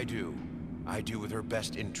 Everything I do with her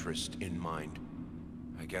best interest in mind.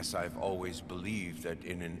 I guess I've always believed that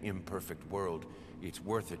in an imperfect world, it's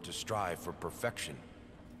worth it to strive for perfection.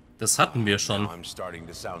 Das hatten wir schon. Now I'm starting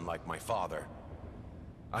to sound like my father.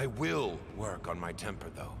 I will work on my temper,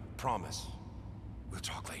 though. promise. We'll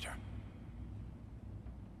talk later.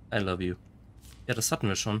 I love you. Ja, das hatten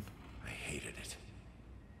wir schon. I hated it.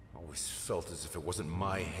 Always felt as if it wasn't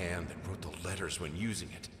my hand that wrote the letters when using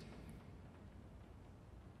it.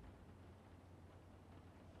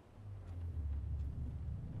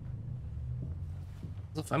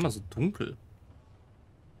 Es ist auf einmal so dunkel.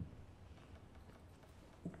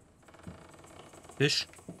 Fisch.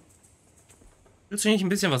 Willst du nicht ein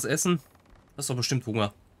bisschen was essen? Hast doch bestimmt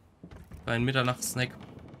Hunger. Ein Mitternachtssnack.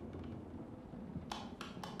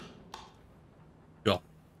 Ja.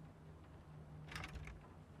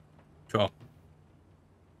 Tja.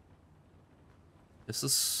 Es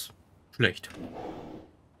ist schlecht.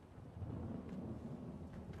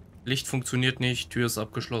 Licht funktioniert nicht, Tür ist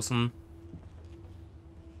abgeschlossen.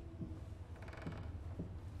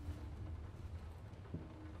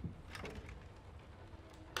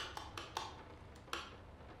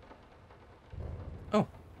 Oh.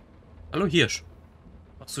 Hallo Hirsch.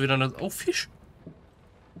 Machst du wieder das? Oh, Fisch.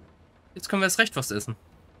 Jetzt können wir erst recht was essen.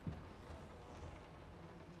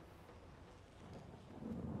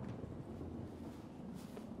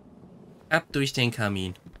 Ab durch den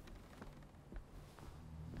Kamin.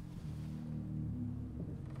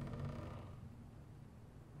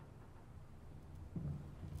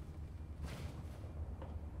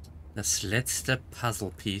 Das letzte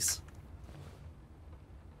Puzzle-Piece.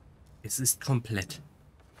 Es ist komplett.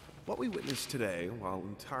 What we witness today, while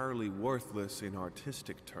entirely worthless in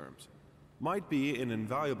artistic terms, might be an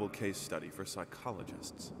invaluable case study for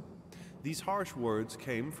psychologists. These harsh words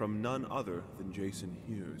came from none other than Jason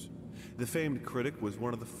Hughes. The famed critic was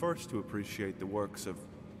one of the first to appreciate the works of,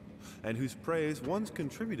 and whose praise once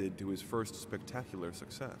contributed to his first spectacular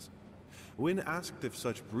success. When asked if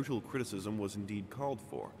such brutal criticism was indeed called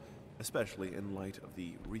for, especially in light of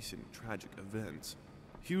the recent tragic events,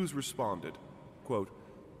 Hughes responded, quote,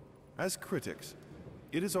 "As critics,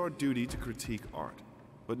 it is our duty to critique art,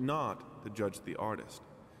 but not to judge the artist.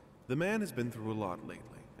 The man has been through a lot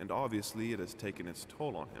lately, and obviously it has taken its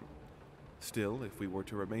toll on him. Still, if we were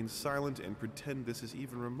to remain silent and pretend this is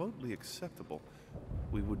even remotely acceptable,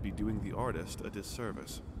 we would be doing the artist a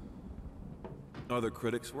disservice." Other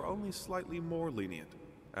critics were only slightly more lenient,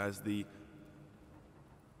 as the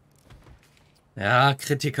Ja,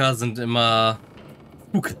 Kritiker sind immer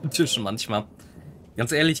kritisch manchmal.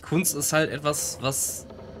 Ganz ehrlich, Kunst ist halt etwas, was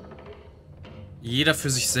jeder für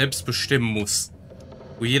sich selbst bestimmen muss.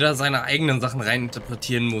 Wo jeder seine eigenen Sachen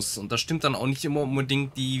reininterpretieren muss. Und da stimmt dann auch nicht immer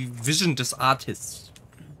unbedingt die Vision des Artists.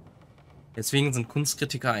 Deswegen sind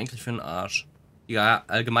Kunstkritiker eigentlich für den Arsch. Die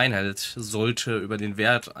Allgemeinheit sollte über den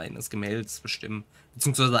Wert eines Gemäldes bestimmen.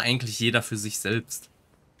 Beziehungsweise eigentlich jeder für sich selbst.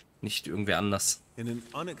 Nicht irgendwer anders. in an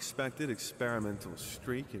unexpected experimental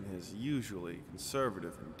streak in his usually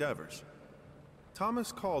conservative endeavors,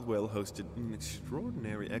 Thomas Caldwell hosted an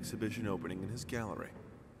extraordinary exhibition opening in his gallery.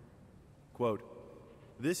 Quote,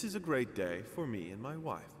 "This is a great day for me and my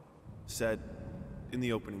wife," said in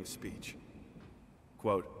the opening speech.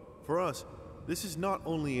 Quote, "For us, this is not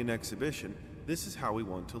only an exhibition, this is how we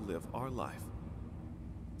want to live our life.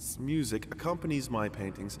 Music accompanies my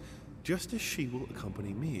paintings just as she will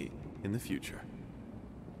accompany me in the future."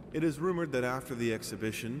 It is rumored that after the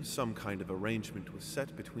exhibition, some kind of arrangement was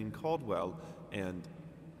set between Caldwell and...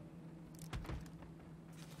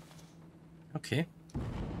 Okay.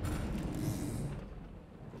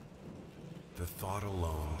 The thought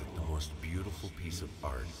alone that the most beautiful piece of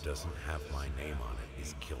art doesn't have my name on it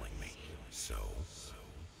is killing me. So,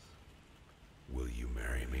 will you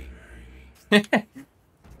marry me?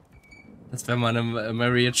 Das wäre mal eine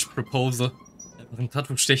Marriage Proposal. Einfach ein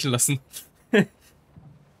Tattoo stechen lassen.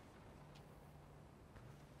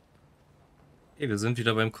 Okay, wir sind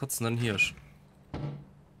wieder beim kotzenden Hirsch.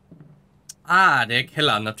 Ah, der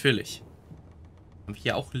Keller, natürlich. Haben wir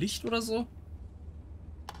hier auch Licht oder so?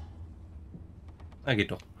 Na, geht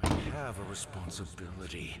doch.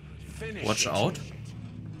 Watch out.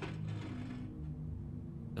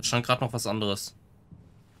 Da stand gerade noch was anderes.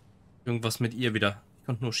 Irgendwas mit ihr wieder. Ich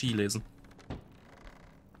konnte nur Ski lesen.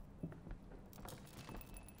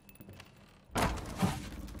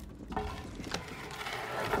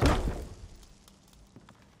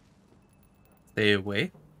 Stay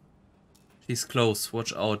away. She's close.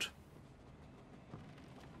 Watch out.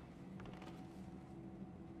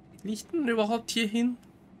 Wie liegt denn überhaupt hier hin?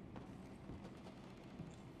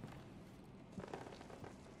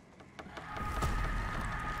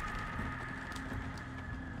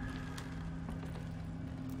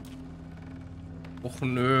 Och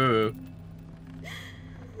nö.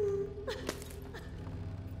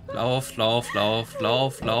 Lauf, lauf, lauf,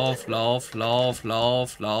 lauf, lauf, lauf, lauf,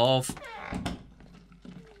 lauf, lauf.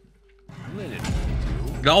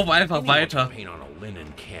 Glaub einfach Anyone weiter. can paint on a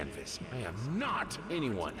linen canvas. I am not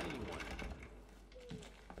anyone.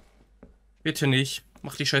 Bitte nicht.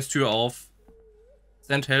 Mach die scheiß Tür auf.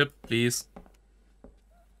 Send help, please.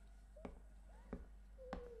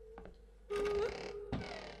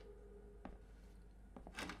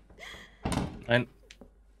 Nein.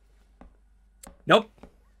 Nope.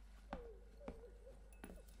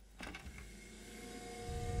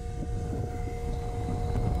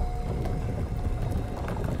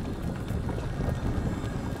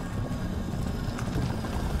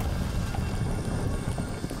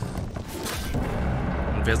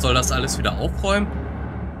 Und wer soll das alles wieder aufräumen?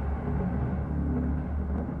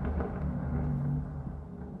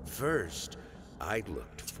 First, I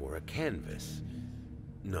looked for a canvas.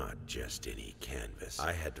 Not just any canvas.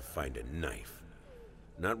 I had to find a knife.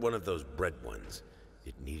 Not one of those bread ones.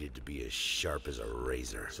 It needed to be as sharp as a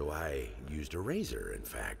razor. So I used a razor, in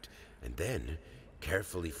fact, and then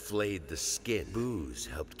carefully flayed the skin. Booze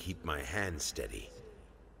helped keep my hand steady.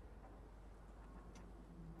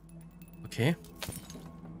 Okay.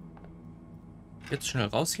 Jetzt schnell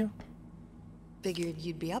raus hier. Figured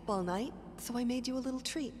you'd be up all night, so I made you a little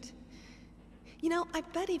treat. You know, I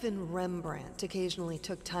bet even Rembrandt occasionally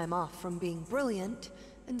took time off from being brilliant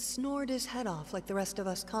and snored his head off like the rest of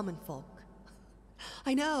us common folk.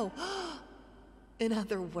 I know. In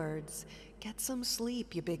other words, get some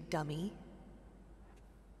sleep, you big dummy.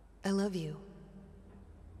 I love you.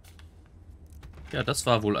 Ja, das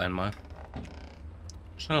war wohl einmal.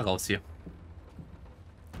 Schnell raus hier.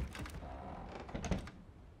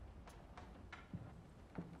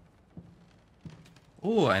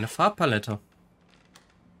 Oh, eine Farbpalette.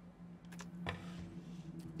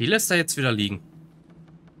 Die lässt er jetzt wieder liegen.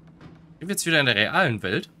 Sind wir jetzt wieder in der realen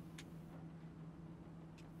Welt?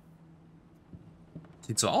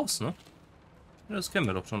 Sieht so aus, ne? Ja, das kennen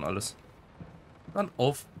wir doch schon alles. Dann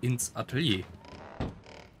auf ins Atelier.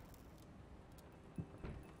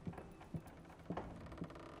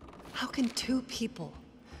 How can two people?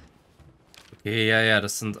 Okay, ja,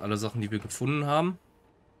 das sind alle Sachen, die wir gefunden haben.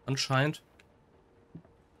 Anscheinend.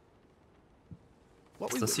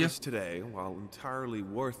 Was ist das hier?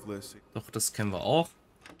 Doch, das kennen wir auch.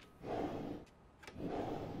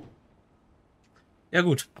 Ja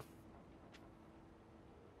gut.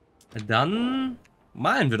 Dann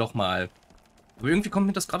malen wir doch mal. Aber irgendwie kommt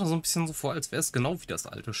mir das gerade so ein bisschen so vor, als wäre es genau wie das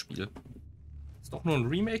alte Spiel. Ist doch nur ein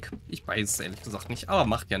Remake? Ich weiß es ehrlich gesagt nicht, aber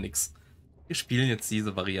macht ja nichts. Wir spielen jetzt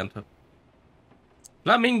diese Variante.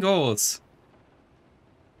 Flamingos!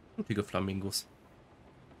 Mutige Flamingos.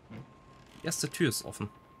 Die erste Tür ist offen.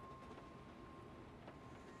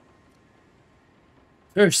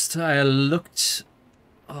 First I looked...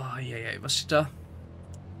 Oh, ja, was steht da?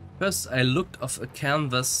 First I looked of a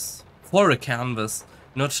canvas... For a canvas.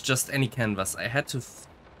 Not just any canvas. I had to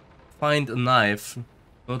find a knife.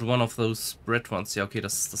 Not one of those bread ones. Ja, okay,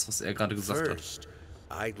 das ist das, was er gerade gesagt hat.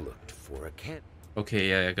 I looked for a can... Okay,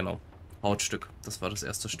 ja, genau. Hautstück. Das war das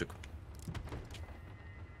erste Stück.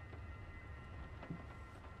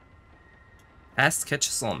 Fast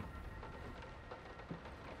catches on.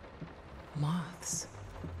 Moths,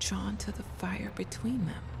 drawn to the fire between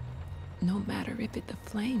them. No matter if it the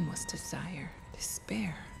flame was desire,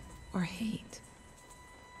 despair, or hate.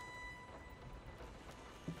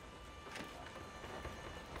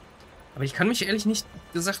 Aber ich kann mich ehrlich nicht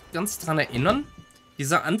gesagt ganz dran erinnern.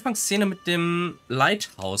 Diese Anfangsszene mit dem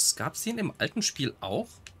Lighthouse, gab es die in dem alten Spiel auch?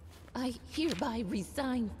 I hereby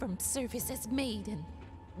resign from service as maid in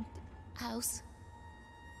house.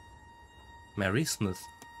 Mary Smith.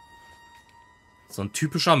 So ein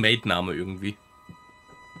typischer Maid-Name irgendwie.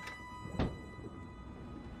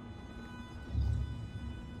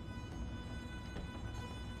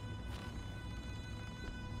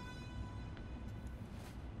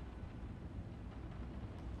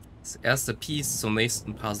 Das erste Piece zum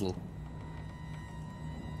nächsten Puzzle.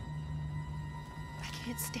 I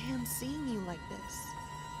can't stand seeing you like this.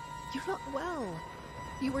 You're not well.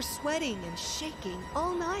 You were sweating and shaking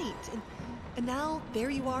all night, and now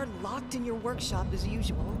there you are, locked in your workshop as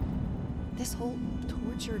usual. This whole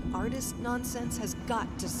tortured artist nonsense has got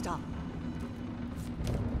to stop.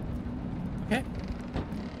 Okay.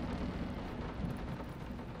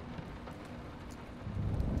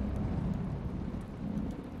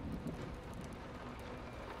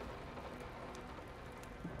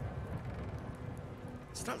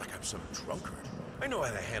 It's not like I'm some drunkard. I know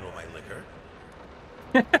how to handle my liquor.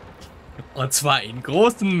 Und zwar in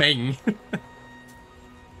großen Mengen.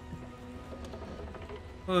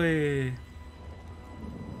 Ui.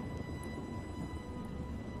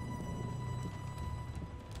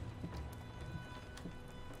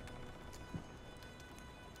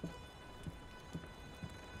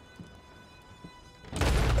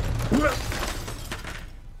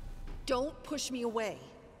 Don't push me away.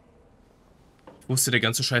 Ich wusste, der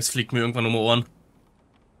ganze Scheiß fliegt mir irgendwann um die Ohren.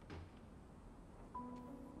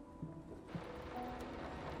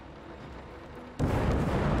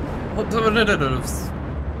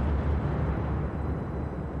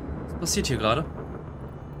 Was passiert hier gerade?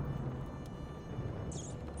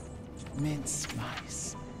 Mince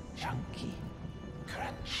mice, chunky,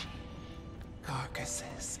 crunchy,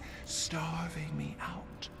 carcasses, starving me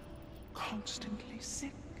out, constantly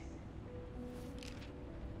sick.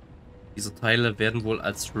 Diese Teile werden wohl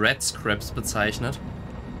als Red Scraps bezeichnet.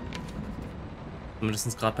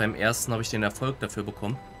 Zumindest gerade beim ersten habe ich den Erfolg dafür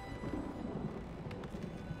bekommen.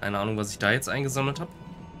 Keine Ahnung, was ich da jetzt eingesammelt habe.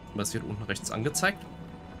 Aber es wird unten rechts angezeigt.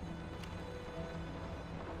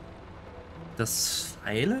 Das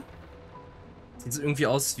Pfeile? Sieht irgendwie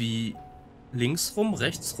aus wie links rum,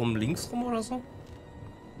 rechts rum, links rum oder so?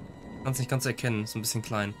 Kann es nicht ganz erkennen, ist ein bisschen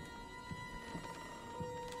klein.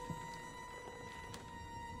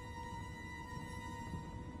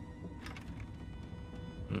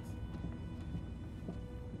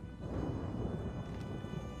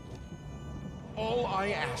 All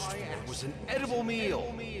I asked for was an edible meal.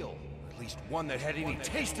 At least one that had any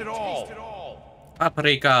taste at all.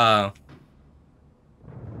 Paprika.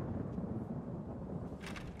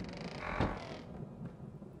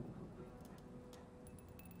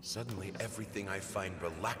 Suddenly everything I find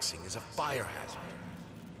relaxing is a fire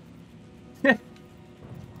hazard.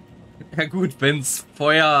 Ja gut, wenn's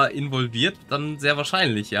Feuer involviert, dann sehr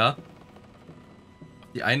wahrscheinlich, ja.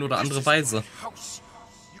 Die ein oder andere Weise.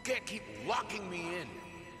 You can't keep locking me in.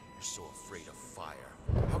 You're so afraid of fire.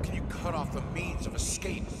 How can you cut off the means of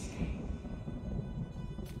escape?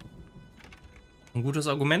 Ein gutes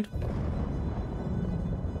Argument.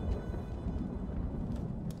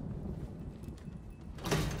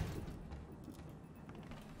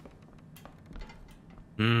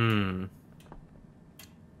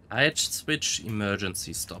 Light switch,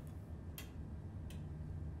 emergency stop.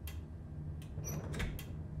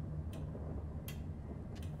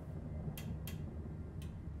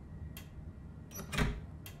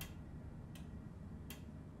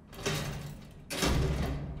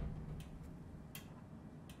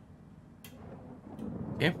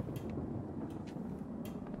 Okay.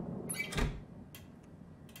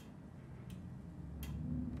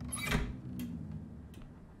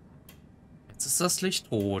 Jetzt ist das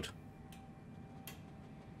Licht rot.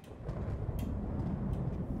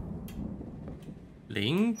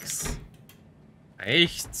 Links.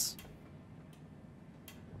 Rechts.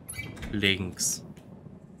 Links.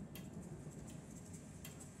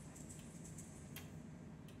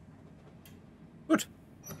 Gut.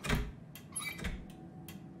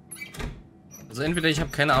 Also entweder ich habe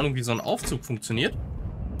keine Ahnung, wie so ein Aufzug funktioniert.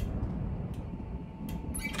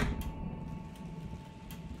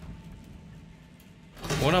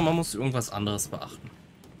 Oder man muss irgendwas anderes beachten.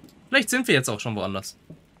 Vielleicht sind wir jetzt auch schon woanders.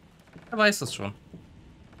 Wer weiß das schon.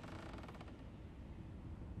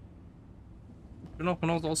 Sieht noch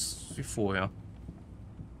genauso aus wie vorher.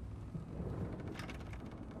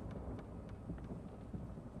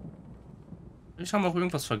 Ich habe auch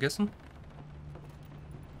irgendwas vergessen.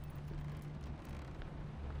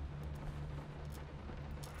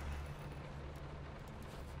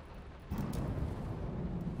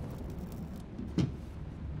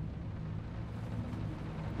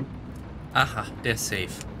 Aha, der Safe.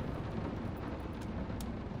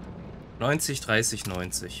 90, 30,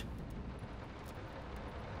 90.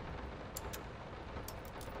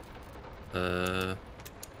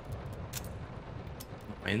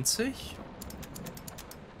 90.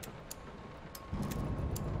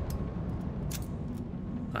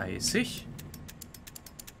 30.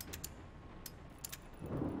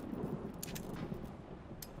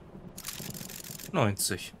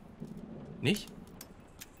 90. Nicht?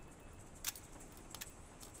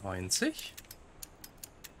 90.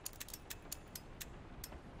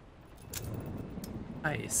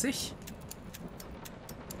 30.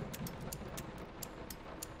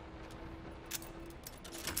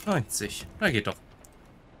 90. Na geht doch.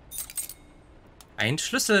 Ein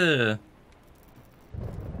Schlüssel.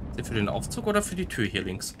 Ist der für den Aufzug oder für die Tür hier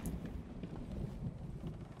links?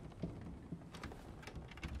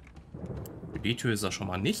 Für die Tür ist er schon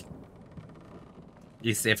mal nicht.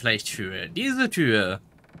 Ist er vielleicht für diese Tür?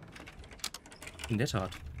 In der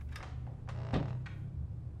Tat.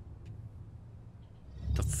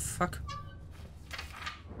 The fuck?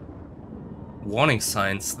 Warning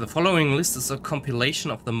signs. The following list is a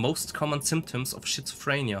compilation of the most common symptoms of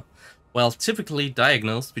schizophrenia. While typically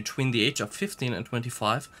diagnosed between the age of 15 and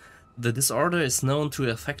 25, the disorder is known to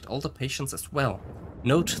affect older patients as well.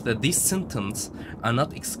 Note that these symptoms are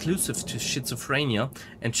not exclusive to schizophrenia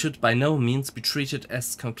and should by no means be treated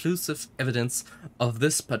as conclusive evidence of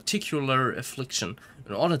this particular affliction.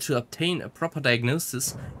 In order to obtain a proper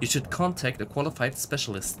diagnosis, you should contact a qualified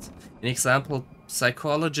specialist, in example,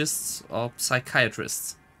 psychologists or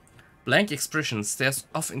psychiatrists. Blank expression stares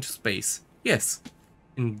off into space. Yes.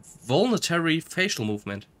 Involuntary facial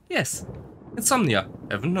movement. Yes. Insomnia.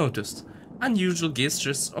 Haven't noticed. Unusual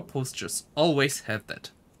gestures or postures. Always have that.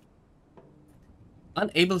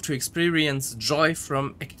 Unable to experience joy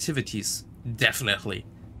from activities. Definitely.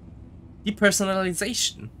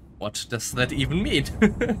 Depersonalization. What does that even mean?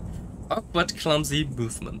 Awkward, clumsy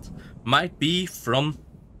movement. Might be from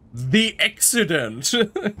the accident.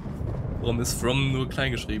 Warum ist from nur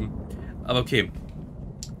klein geschrieben? Aber okay.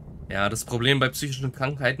 Ja, das Problem bei psychischen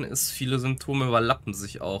Krankheiten ist, viele Symptome überlappen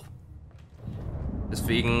sich auch.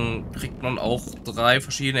 Deswegen kriegt man auch 3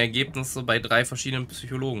 verschiedene Ergebnisse bei 3 verschiedenen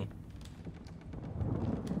Psychologen.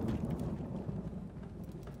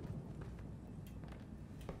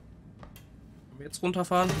 Können wir jetzt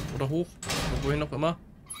runterfahren oder hoch? Oder wohin auch immer?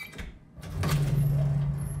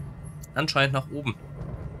 Anscheinend nach oben.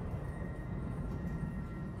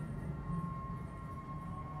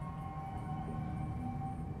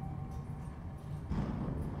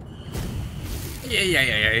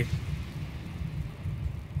 Yay.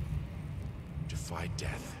 Defy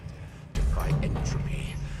death. Defy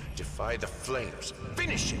entropy. Defy the flames.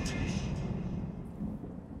 Finish it!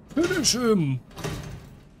 Finish him!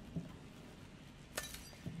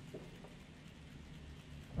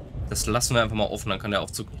 Das lassen wir einfach mal offen, dann kann der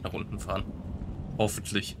Aufzug nicht nach unten fahren.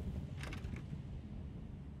 Hoffentlich.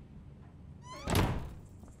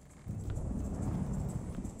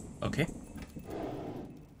 Okay.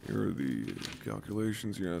 Here are the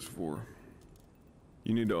calculations you asked for.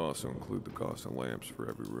 You need to also include the cost of lamps for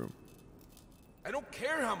every room. I don't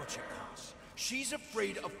care how much it costs. She's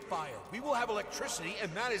afraid of fire. We will have electricity,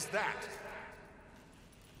 and that is that.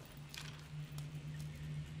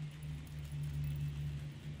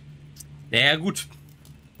 Ja gut.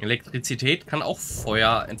 Elektrizität kann auch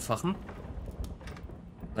Feuer entfachen.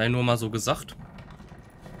 Sei nur mal so gesagt.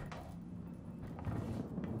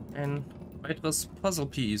 Ein weiteres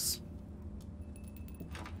Puzzle-Piece.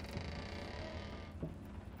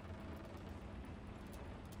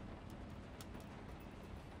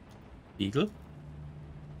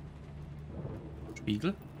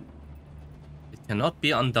 Spiegel. It cannot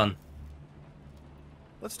be undone.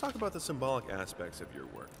 Let's talk about the symbolic aspects of your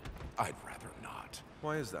work. I'd rather not.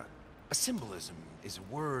 Why is that? A symbolism is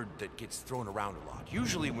a word that gets thrown around a lot,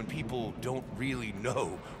 usually when people don't really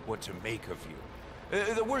know what to make of you.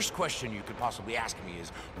 The worst question you could possibly ask me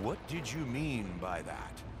is, what did you mean by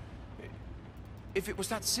that? If it was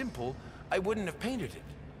that simple, I wouldn't have painted it.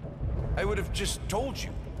 I would have just told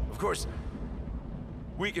you. Of course,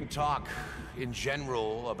 we can talk in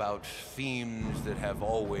general about themes that have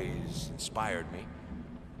always inspired me.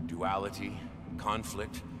 Duality,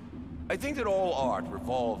 conflict. I think that all art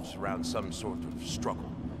revolves around some sort of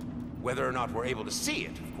struggle. Whether or not we're able to see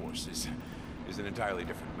it, of course, is an entirely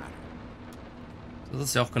different matter. Das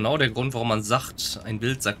ist ja auch genau der Grund, warum man sagt, ein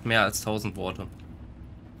Bild sagt mehr als 1000 Worte.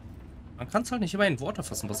 Man kann es halt nicht immer in Worte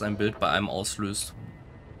fassen, was ein Bild bei einem auslöst.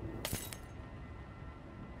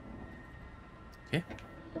 Okay.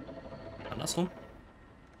 Andersrum.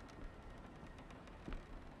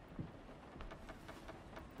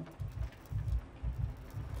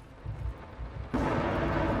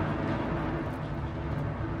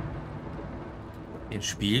 Den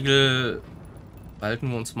Spiegel behalten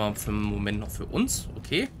wir uns mal für einen Moment noch für uns.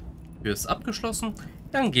 Okay. Tür ist abgeschlossen.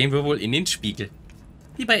 Dann gehen wir wohl in den Spiegel.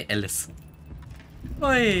 Wie bei Alice.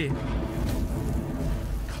 Oi.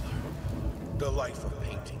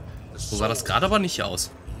 So sah das gerade aber nicht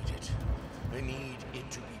aus.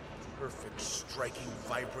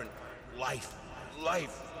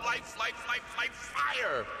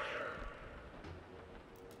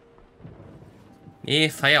 Nee,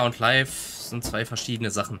 Fire und Life sind 2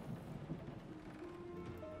 verschiedene Sachen.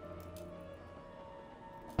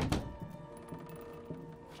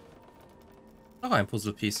 Noch ein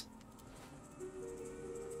Puzzlepiece.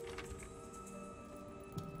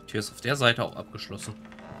 Die Tür ist auf der Seite auch abgeschlossen.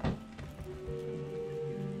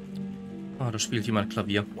 Oh, da spielt jemand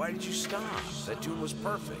Klavier. Why did you stop? That tune was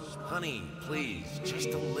perfect. Honey, please,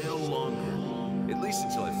 just a little longer. At least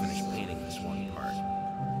until I finish painting this one part.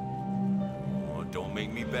 Oh, don't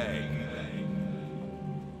make me beg.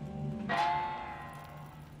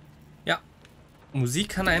 Ja, Musik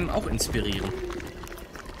kann einen auch inspirieren.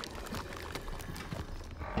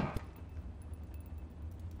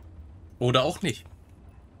 Oder auch nicht.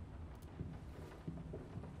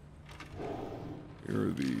 Here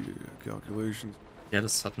are the calculations. Ja,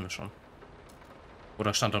 das hatten wir schon.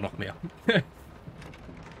 Oder stand da noch mehr?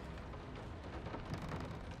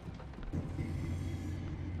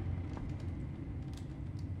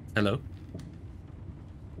 Hello?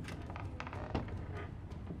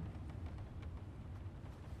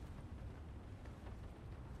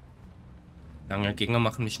 Lange Gänge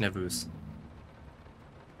machen mich nervös.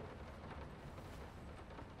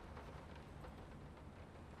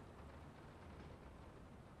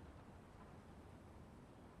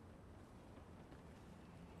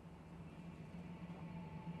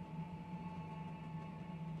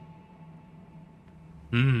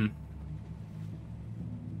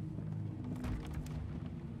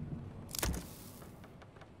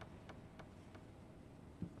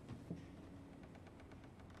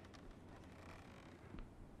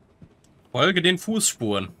 Folge den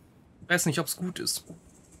Fußspuren. Ich weiß nicht, ob es gut ist.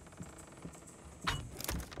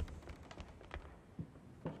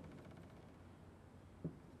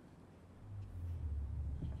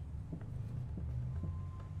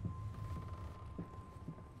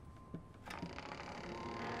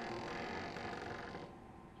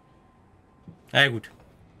 Na ja, gut.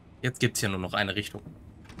 Jetzt gibt es hier nur noch eine Richtung.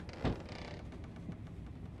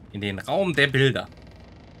 In den Raum der Bilder.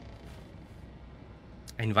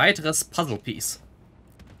 Ein weiteres Puzzle-Piece.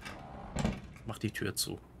 Mach die Tür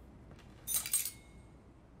zu.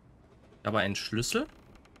 Aber einen Schlüssel.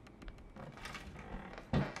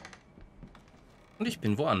 Und ich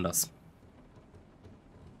bin woanders.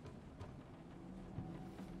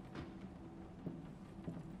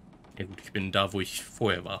 Ja gut, ich bin da, wo ich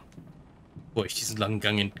vorher war. Wo ich diesen langen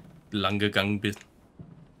Gang lang gegangen bin.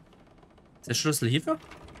 Ist der Schlüssel hierfür?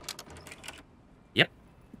 Ja.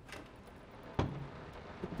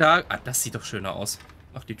 Da, das sieht doch schöner aus.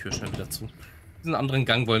 Mach die Tür schnell wieder zu. Diesen anderen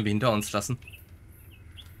Gang wollen wir hinter uns lassen.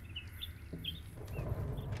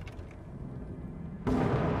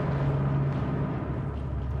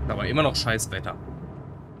 Aber immer noch scheiß Wetter.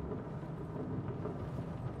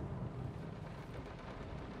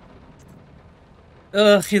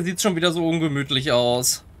 Ach, hier sieht es schon wieder so ungemütlich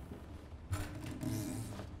aus.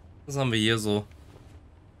 Was haben wir hier so?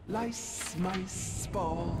 Lice, mice,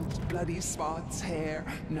 bald, bloody spots, hair,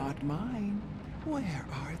 not mine. Where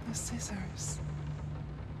are the scissors?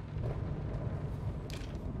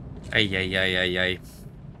 Eieieiei.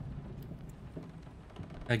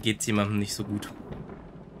 Da geht's jemandem nicht so gut.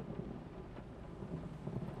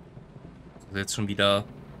 Also jetzt schon wieder.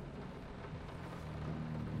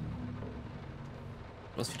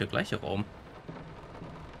 Das ist wieder der gleiche Raum.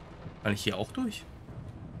 Kann ich hier auch durch?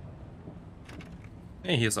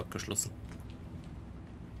 Ne, hier ist abgeschlossen.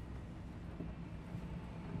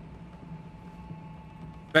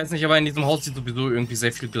 Ich weiß nicht, aber in diesem Haus sieht sowieso irgendwie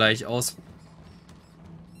sehr viel gleich aus.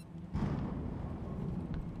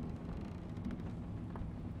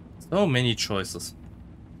 So many choices.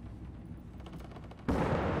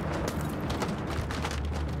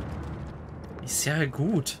 Ist ja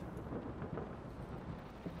gut.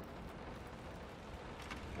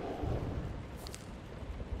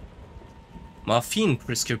 Morphine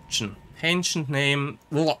prescription. Patient name.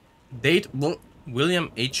 Date William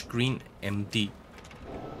H. Green, MD.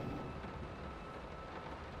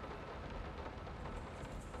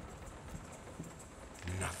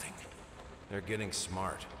 Nothing. They're getting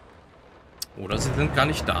smart. Oder sie sind gar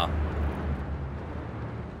nicht da.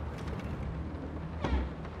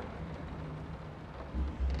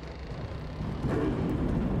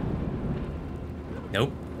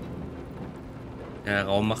 Nope. Der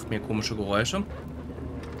Raum macht mir komische Geräusche.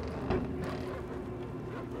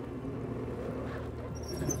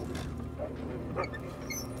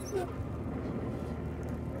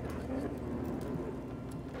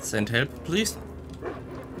 Send help, please.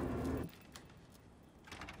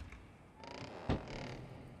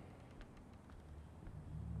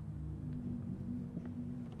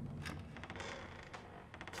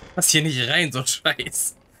 Pass hier nicht rein, so ein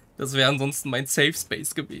Scheiß. Das wäre ansonsten mein Safe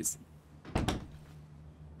Space gewesen.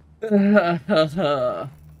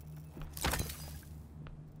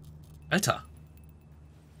 Alter.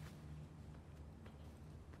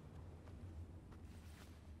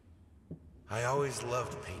 I always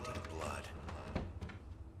loved painting blood.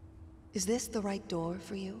 Is this the right door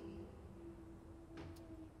for you?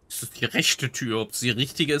 Das ist die rechte Tür. Ob es die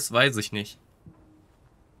richtige ist, weiß ich nicht.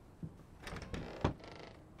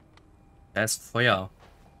 Da ist Feuer.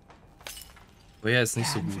 Feuer ist nicht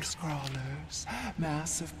so gut. Scrawlers,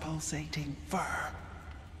 massive pulsating fur,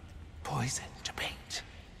 poison to paint.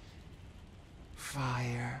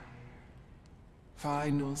 Fire,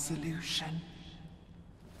 final solution.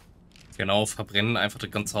 Genau, verbrennen einfach das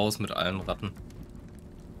ganze Haus mit allen Ratten.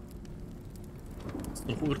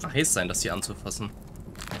 Soll doch ultra heiß sein, das hier anzufassen.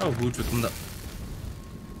 Aber gut, wir kommen da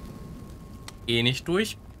eh nicht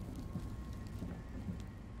durch.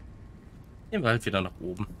 Gehen wir halt wieder nach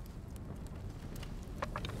oben.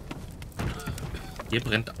 Hier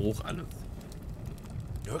brennt auch alles.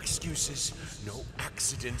 No excuses, no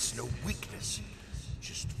accidents, no weakness.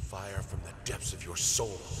 Just fire from the depths of your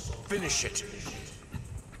soul. Finish it.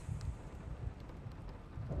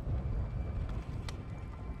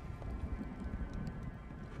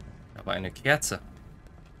 Aber eine Kerze.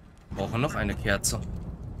 Wir brauchen noch eine Kerze.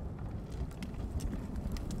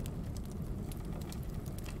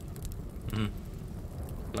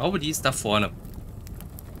 Ich glaube, die ist da vorne.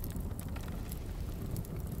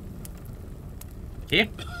 Okay.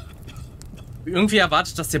 Irgendwie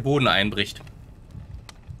erwartet, dass der Boden einbricht.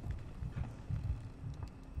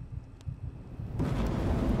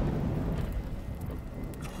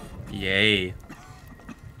 Yay.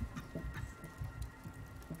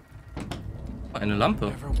 Eine Lampe.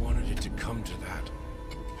 Never wanted it to come to that.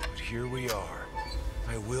 But here we are.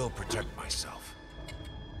 I will protect myself.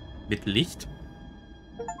 Mit Licht?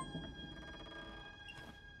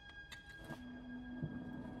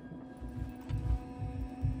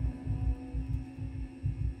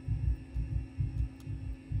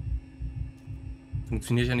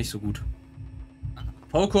 Funktioniert ja nicht so gut.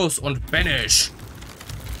 Focus und Banish.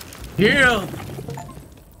 Hier.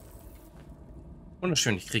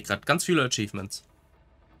 Wunderschön, ich krieg gerade ganz viele Achievements.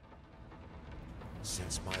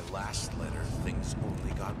 Since my last letter, things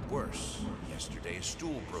only got worse. Yesterday, a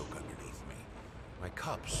stool broke underneath me. My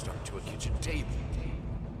cup stuck to a kitchen table.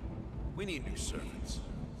 We need new servants.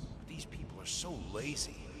 These people are so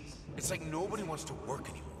lazy. It's like nobody wants to work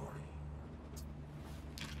anymore.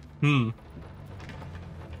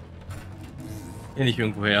 Hier nicht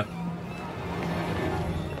irgendwo her.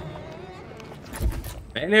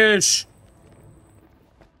 Vanish!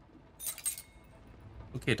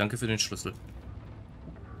 Okay, danke für den Schlüssel.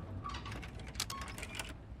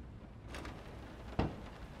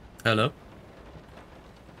 Hallo?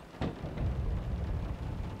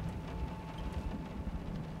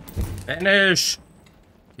 Banish!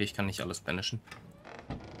 Okay, ich kann nicht alles banishen.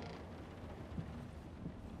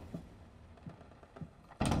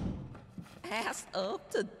 As of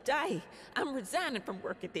today, I'm resigning from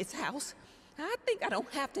work at this house. I think I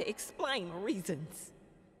don't have to explain reasons.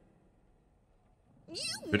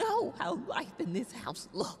 You know how life in this house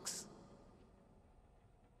looks.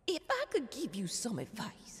 If I could give you some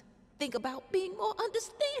advice, think about being more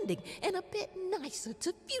understanding and a bit nicer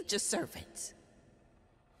to future servants.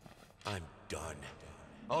 I'm done.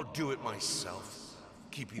 I'll do it myself.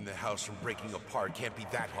 Keeping the house from breaking apart can't be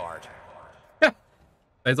that hard. Ja,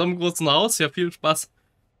 bei so einem großen Haus, ja, viel Spaß.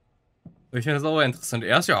 Ich finde das auch interessant.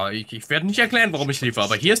 Erst ja, ich werde nicht erklären, warum ich liefere,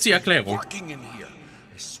 aber hier ist die Erklärung. Walking in here.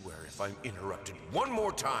 I swear if I'm interrupted one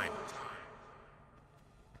more time.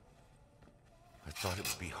 I thought it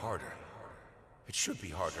would be harder. It should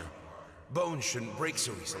be harder. Bones shouldn't break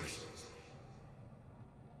so easily.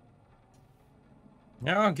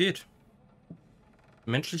 Ja, geht.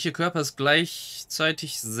 Der menschliche Körper ist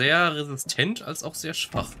gleichzeitig sehr resistent als auch sehr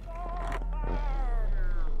schwach.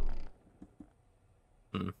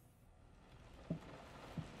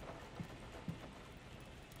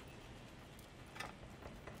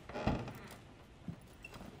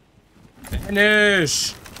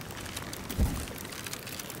 Finish!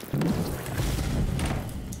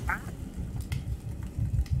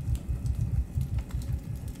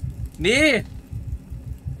 Nee!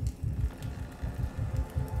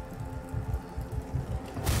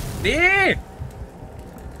 Nee!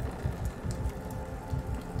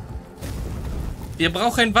 Wir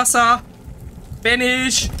brauchen Wasser!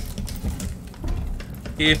 Finish!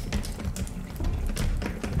 Okay.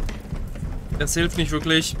 Das hilft nicht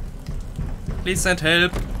wirklich. Please send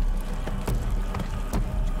help.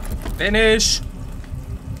 Finish!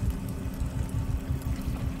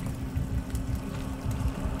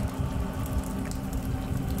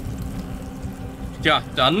 Ja,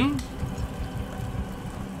 dann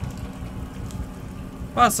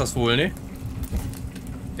war's das wohl, ne?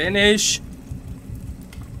 Banish!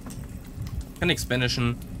 Kann nichts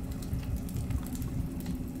banishen.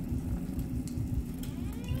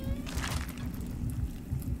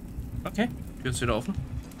 Okay, Tür ist wieder offen.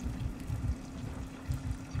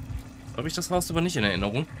 Habe ich das Haus aber nicht in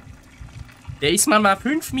Erinnerung. Der ist mal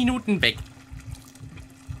 5 Minuten weg.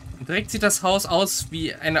 Und direkt sieht das Haus aus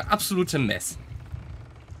wie eine absolute Mess.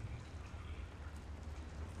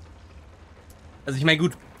 Also ich meine,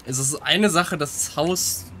 gut, es ist eine Sache, das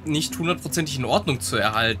Haus nicht 100%ig in Ordnung zu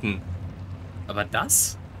erhalten. Aber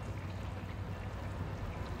das?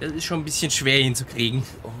 Das ist schon ein bisschen schwer hinzukriegen.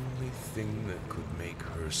 Only thing that could make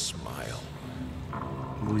her smile.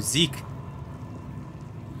 Musik.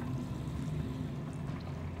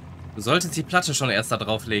 Du solltest die Platte schon erst da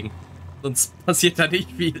drauflegen. Sonst passiert da nicht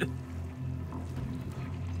viel.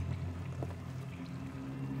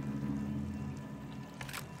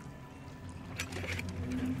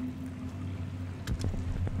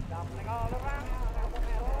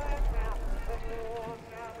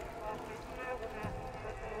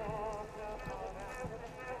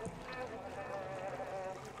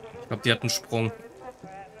 Ich glaube, die hat einen Sprung.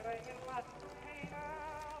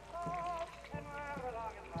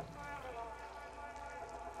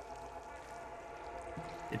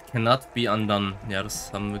 It cannot be undone. Ja,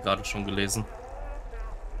 das haben wir gerade schon gelesen.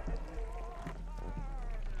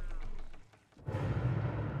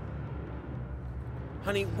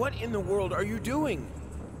 Honey, what in the world are you doing?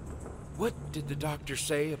 What did the doctor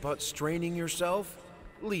say about straining yourself?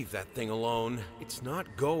 Leave that thing alone. It's not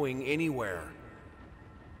going anywhere.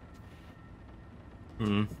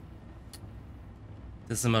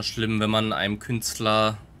 Das ist immer schlimm, wenn man einem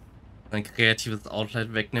Künstler sein kreatives Outlet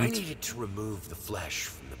I wegnimmt. needed to remove the flesh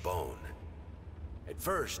from the bone. At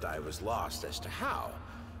first, I was lost as to how,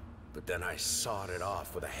 but then I sawed it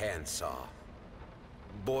off with a handsaw,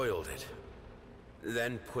 boiled it,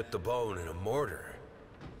 then put the bone in a mortar.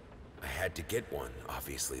 I had to get one,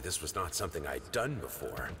 obviously. This was not something I'd done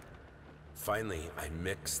before. Finally, I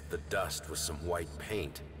mixed the dust with some white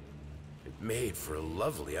paint. It made for a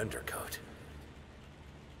lovely undercoat.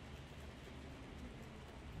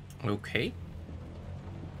 Okay.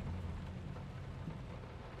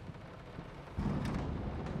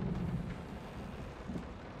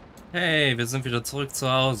 Hey, wir sind wieder zurück zu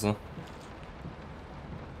Hause.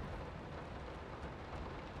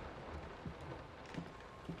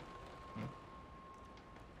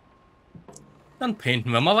 Dann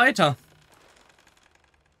painten wir mal weiter.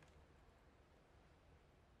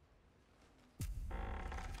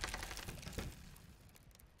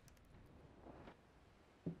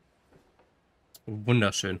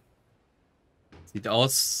 Wunderschön. Sieht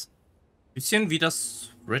aus bisschen wie das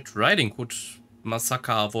Red Riding Hood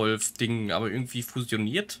Massaker Wolf Ding, aber irgendwie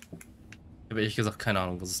fusioniert. Ich habe ehrlich gesagt keine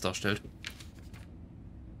Ahnung, was es darstellt.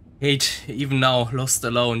 Hate, even now, lost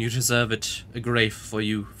alone, you deserve it. A grave for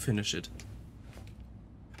you, finish it.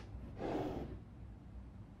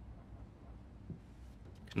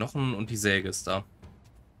 Knochen und die Säge ist da.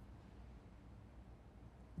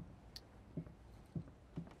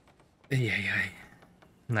 Eieiei.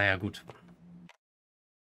 Naja, gut.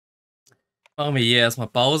 Machen wir hier erstmal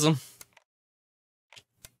Pause.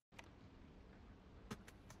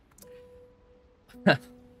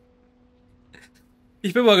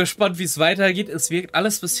 Ich bin mal gespannt, wie es weitergeht. Es wirkt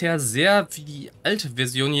alles bisher sehr wie die alte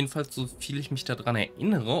Version, jedenfalls so viel ich mich daran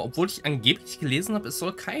erinnere. Obwohl ich angeblich gelesen habe, es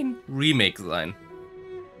soll kein Remake sein.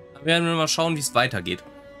 Da werden wir mal schauen, wie es weitergeht.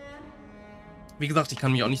 Wie gesagt, ich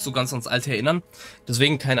kann mich auch nicht so ganz ans Alte erinnern.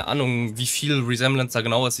 Deswegen keine Ahnung, wie viel Resemblance da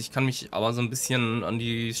genau ist. Ich kann mich aber so ein bisschen an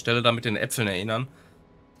die Stelle da mit den Äpfeln erinnern.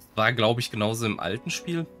 Das war, glaube ich, genauso im alten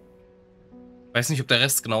Spiel. Ich weiß nicht, ob der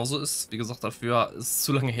Rest genauso ist. Wie gesagt, dafür ist es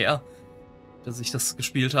zu lange her, dass ich das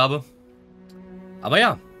gespielt habe. Aber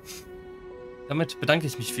ja, damit bedanke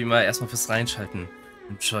ich mich wie immer erstmal fürs Reinschalten. Ich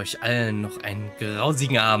wünsche euch allen noch einen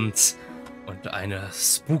grausigen Abend und eine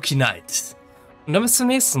Spooky Night. Und dann bis zum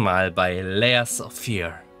nächsten Mal bei Layers of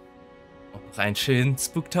Fear. Und noch einen schönen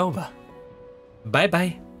Spooktober. Bye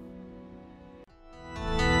bye.